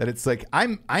that it's like,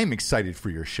 I'm excited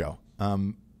for your show.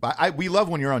 We love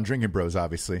when you're on Drinkin Bros,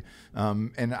 obviously,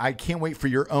 and I can't wait for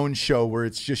your own show where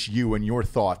it's just you and your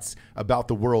thoughts about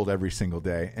the world every single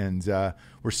day, and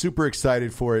we're super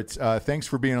excited for it. Thanks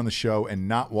for being on the show and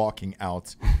not walking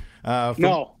out.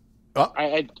 And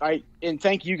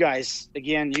thank you guys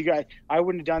again. You guys, I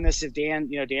wouldn't have done this if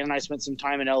Dan and I spent some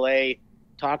time in LA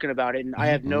talking about it, and I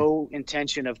have no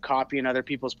intention of copying other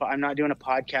people's. I'm not doing a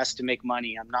podcast to make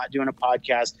money. I'm not doing a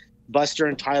podcast. Buster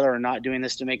and Tyler are not doing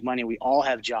this to make money. We all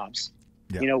have jobs.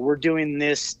 Yeah. We're doing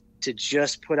this to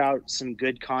just put out some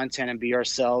good content and be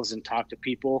ourselves and talk to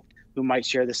people who might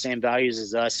share the same values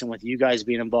as us. And with you guys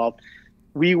being involved,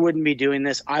 we wouldn't be doing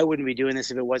this. I wouldn't be doing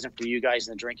this if it wasn't for you guys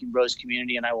in the Drinkin Bros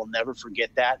community, and I will never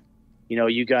forget that.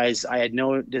 You guys, I had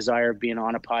no desire of being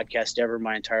on a podcast ever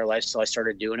my entire life, so I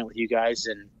started doing it with you guys,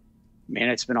 and man,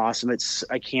 it's been awesome.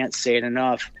 I can't say it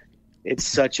enough. It's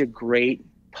such a great,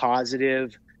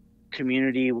 positive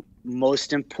community,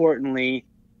 most importantly,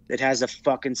 that has a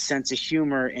fucking sense of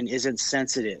humor and isn't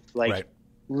sensitive. Like,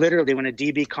 literally, when a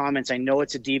DB comments, I know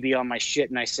it's a DB on my shit,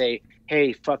 and I say,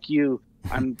 hey, fuck you,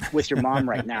 I'm with your mom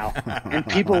right now. And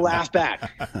people laugh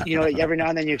back. Every now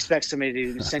and then you expect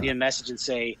somebody to send you a message and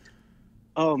say,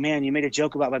 oh man, you made a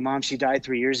joke about my mom, she died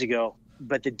 3 years ago.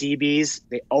 But the DBs,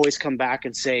 they always come back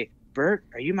and say, Bert,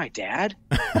 are you my dad?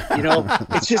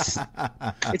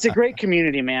 It's a great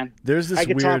community, man. I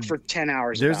could talk for 10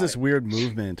 hours. There's this weird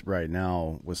movement right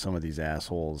now with some of these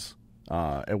assholes.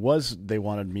 They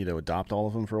wanted me to adopt all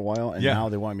of them for a while, and now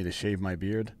they want me to shave my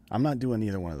beard. I'm not doing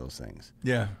either one of those things.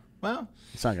 Yeah. Well,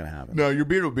 it's not going to happen. No, your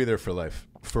beard will be there for life.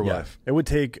 Life. It would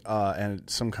take and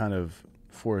some kind of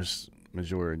force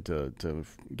majeure to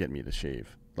get me to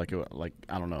shave. Like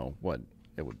I don't know what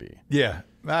it would be. Yeah.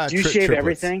 Do you shave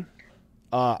everything?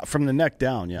 From the neck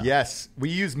down, yeah. Yes. We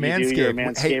use Manscaped. You're a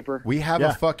Manscaper? Hey, we have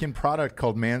a fucking product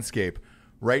called Manscaped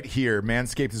right here.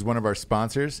 Manscaped is one of our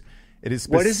sponsors. It is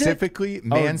specifically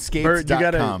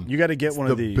Manscaped.com. You got to get one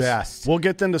of these. The best. We'll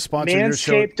get them to sponsor your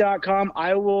show. Manscaped.com.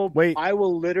 I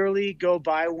will literally go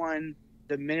buy one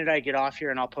the minute I get off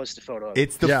here, and I'll post a photo of it.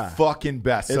 It's the fucking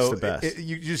best. It's the best.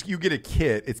 You get a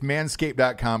kit. It's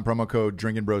Manscaped.com, promo code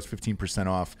Drinkin Bros, 15%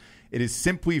 off. It is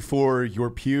simply for your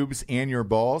pubes and your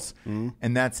balls,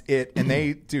 and that's it. And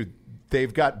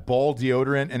they've got ball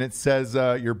deodorant, and it says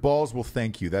your balls will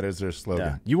thank you. That is their slogan.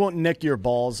 Yeah. You won't nick your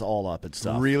balls all up and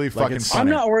stuff. Really fucking funny. I'm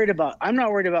not worried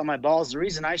about my balls. The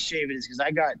reason I shave it is because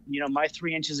I got my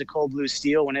 3 inches of cold blue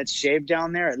steel. When it's shaved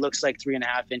down there, it looks like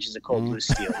 3.5 inches of cold blue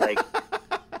steel. Like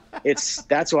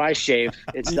that's why I shave.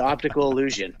 It's the optical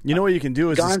illusion. You know what you can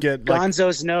do is just get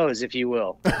Gonzo's nose, if you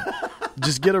will.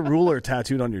 Just get a ruler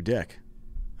tattooed on your dick.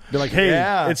 Be like,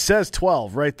 hey, it says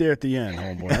 12 right there at the end,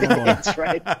 homeboy. I don't know. That's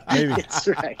right. That's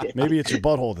right. Maybe it's your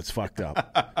butthole that's fucked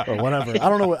up or whatever. I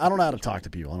don't know how to talk to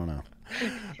people. I don't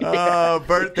know.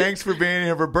 Bert, thanks for being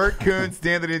here. For Bert Kuntz,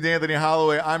 D'Anthony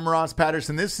Holloway, I'm Ross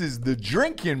Patterson. This is the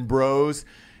Drinkin Bros.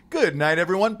 Good night,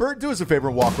 everyone. Bert, do us a favor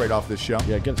and walk right off this show.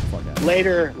 Yeah, get the fuck out.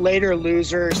 Later,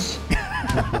 losers.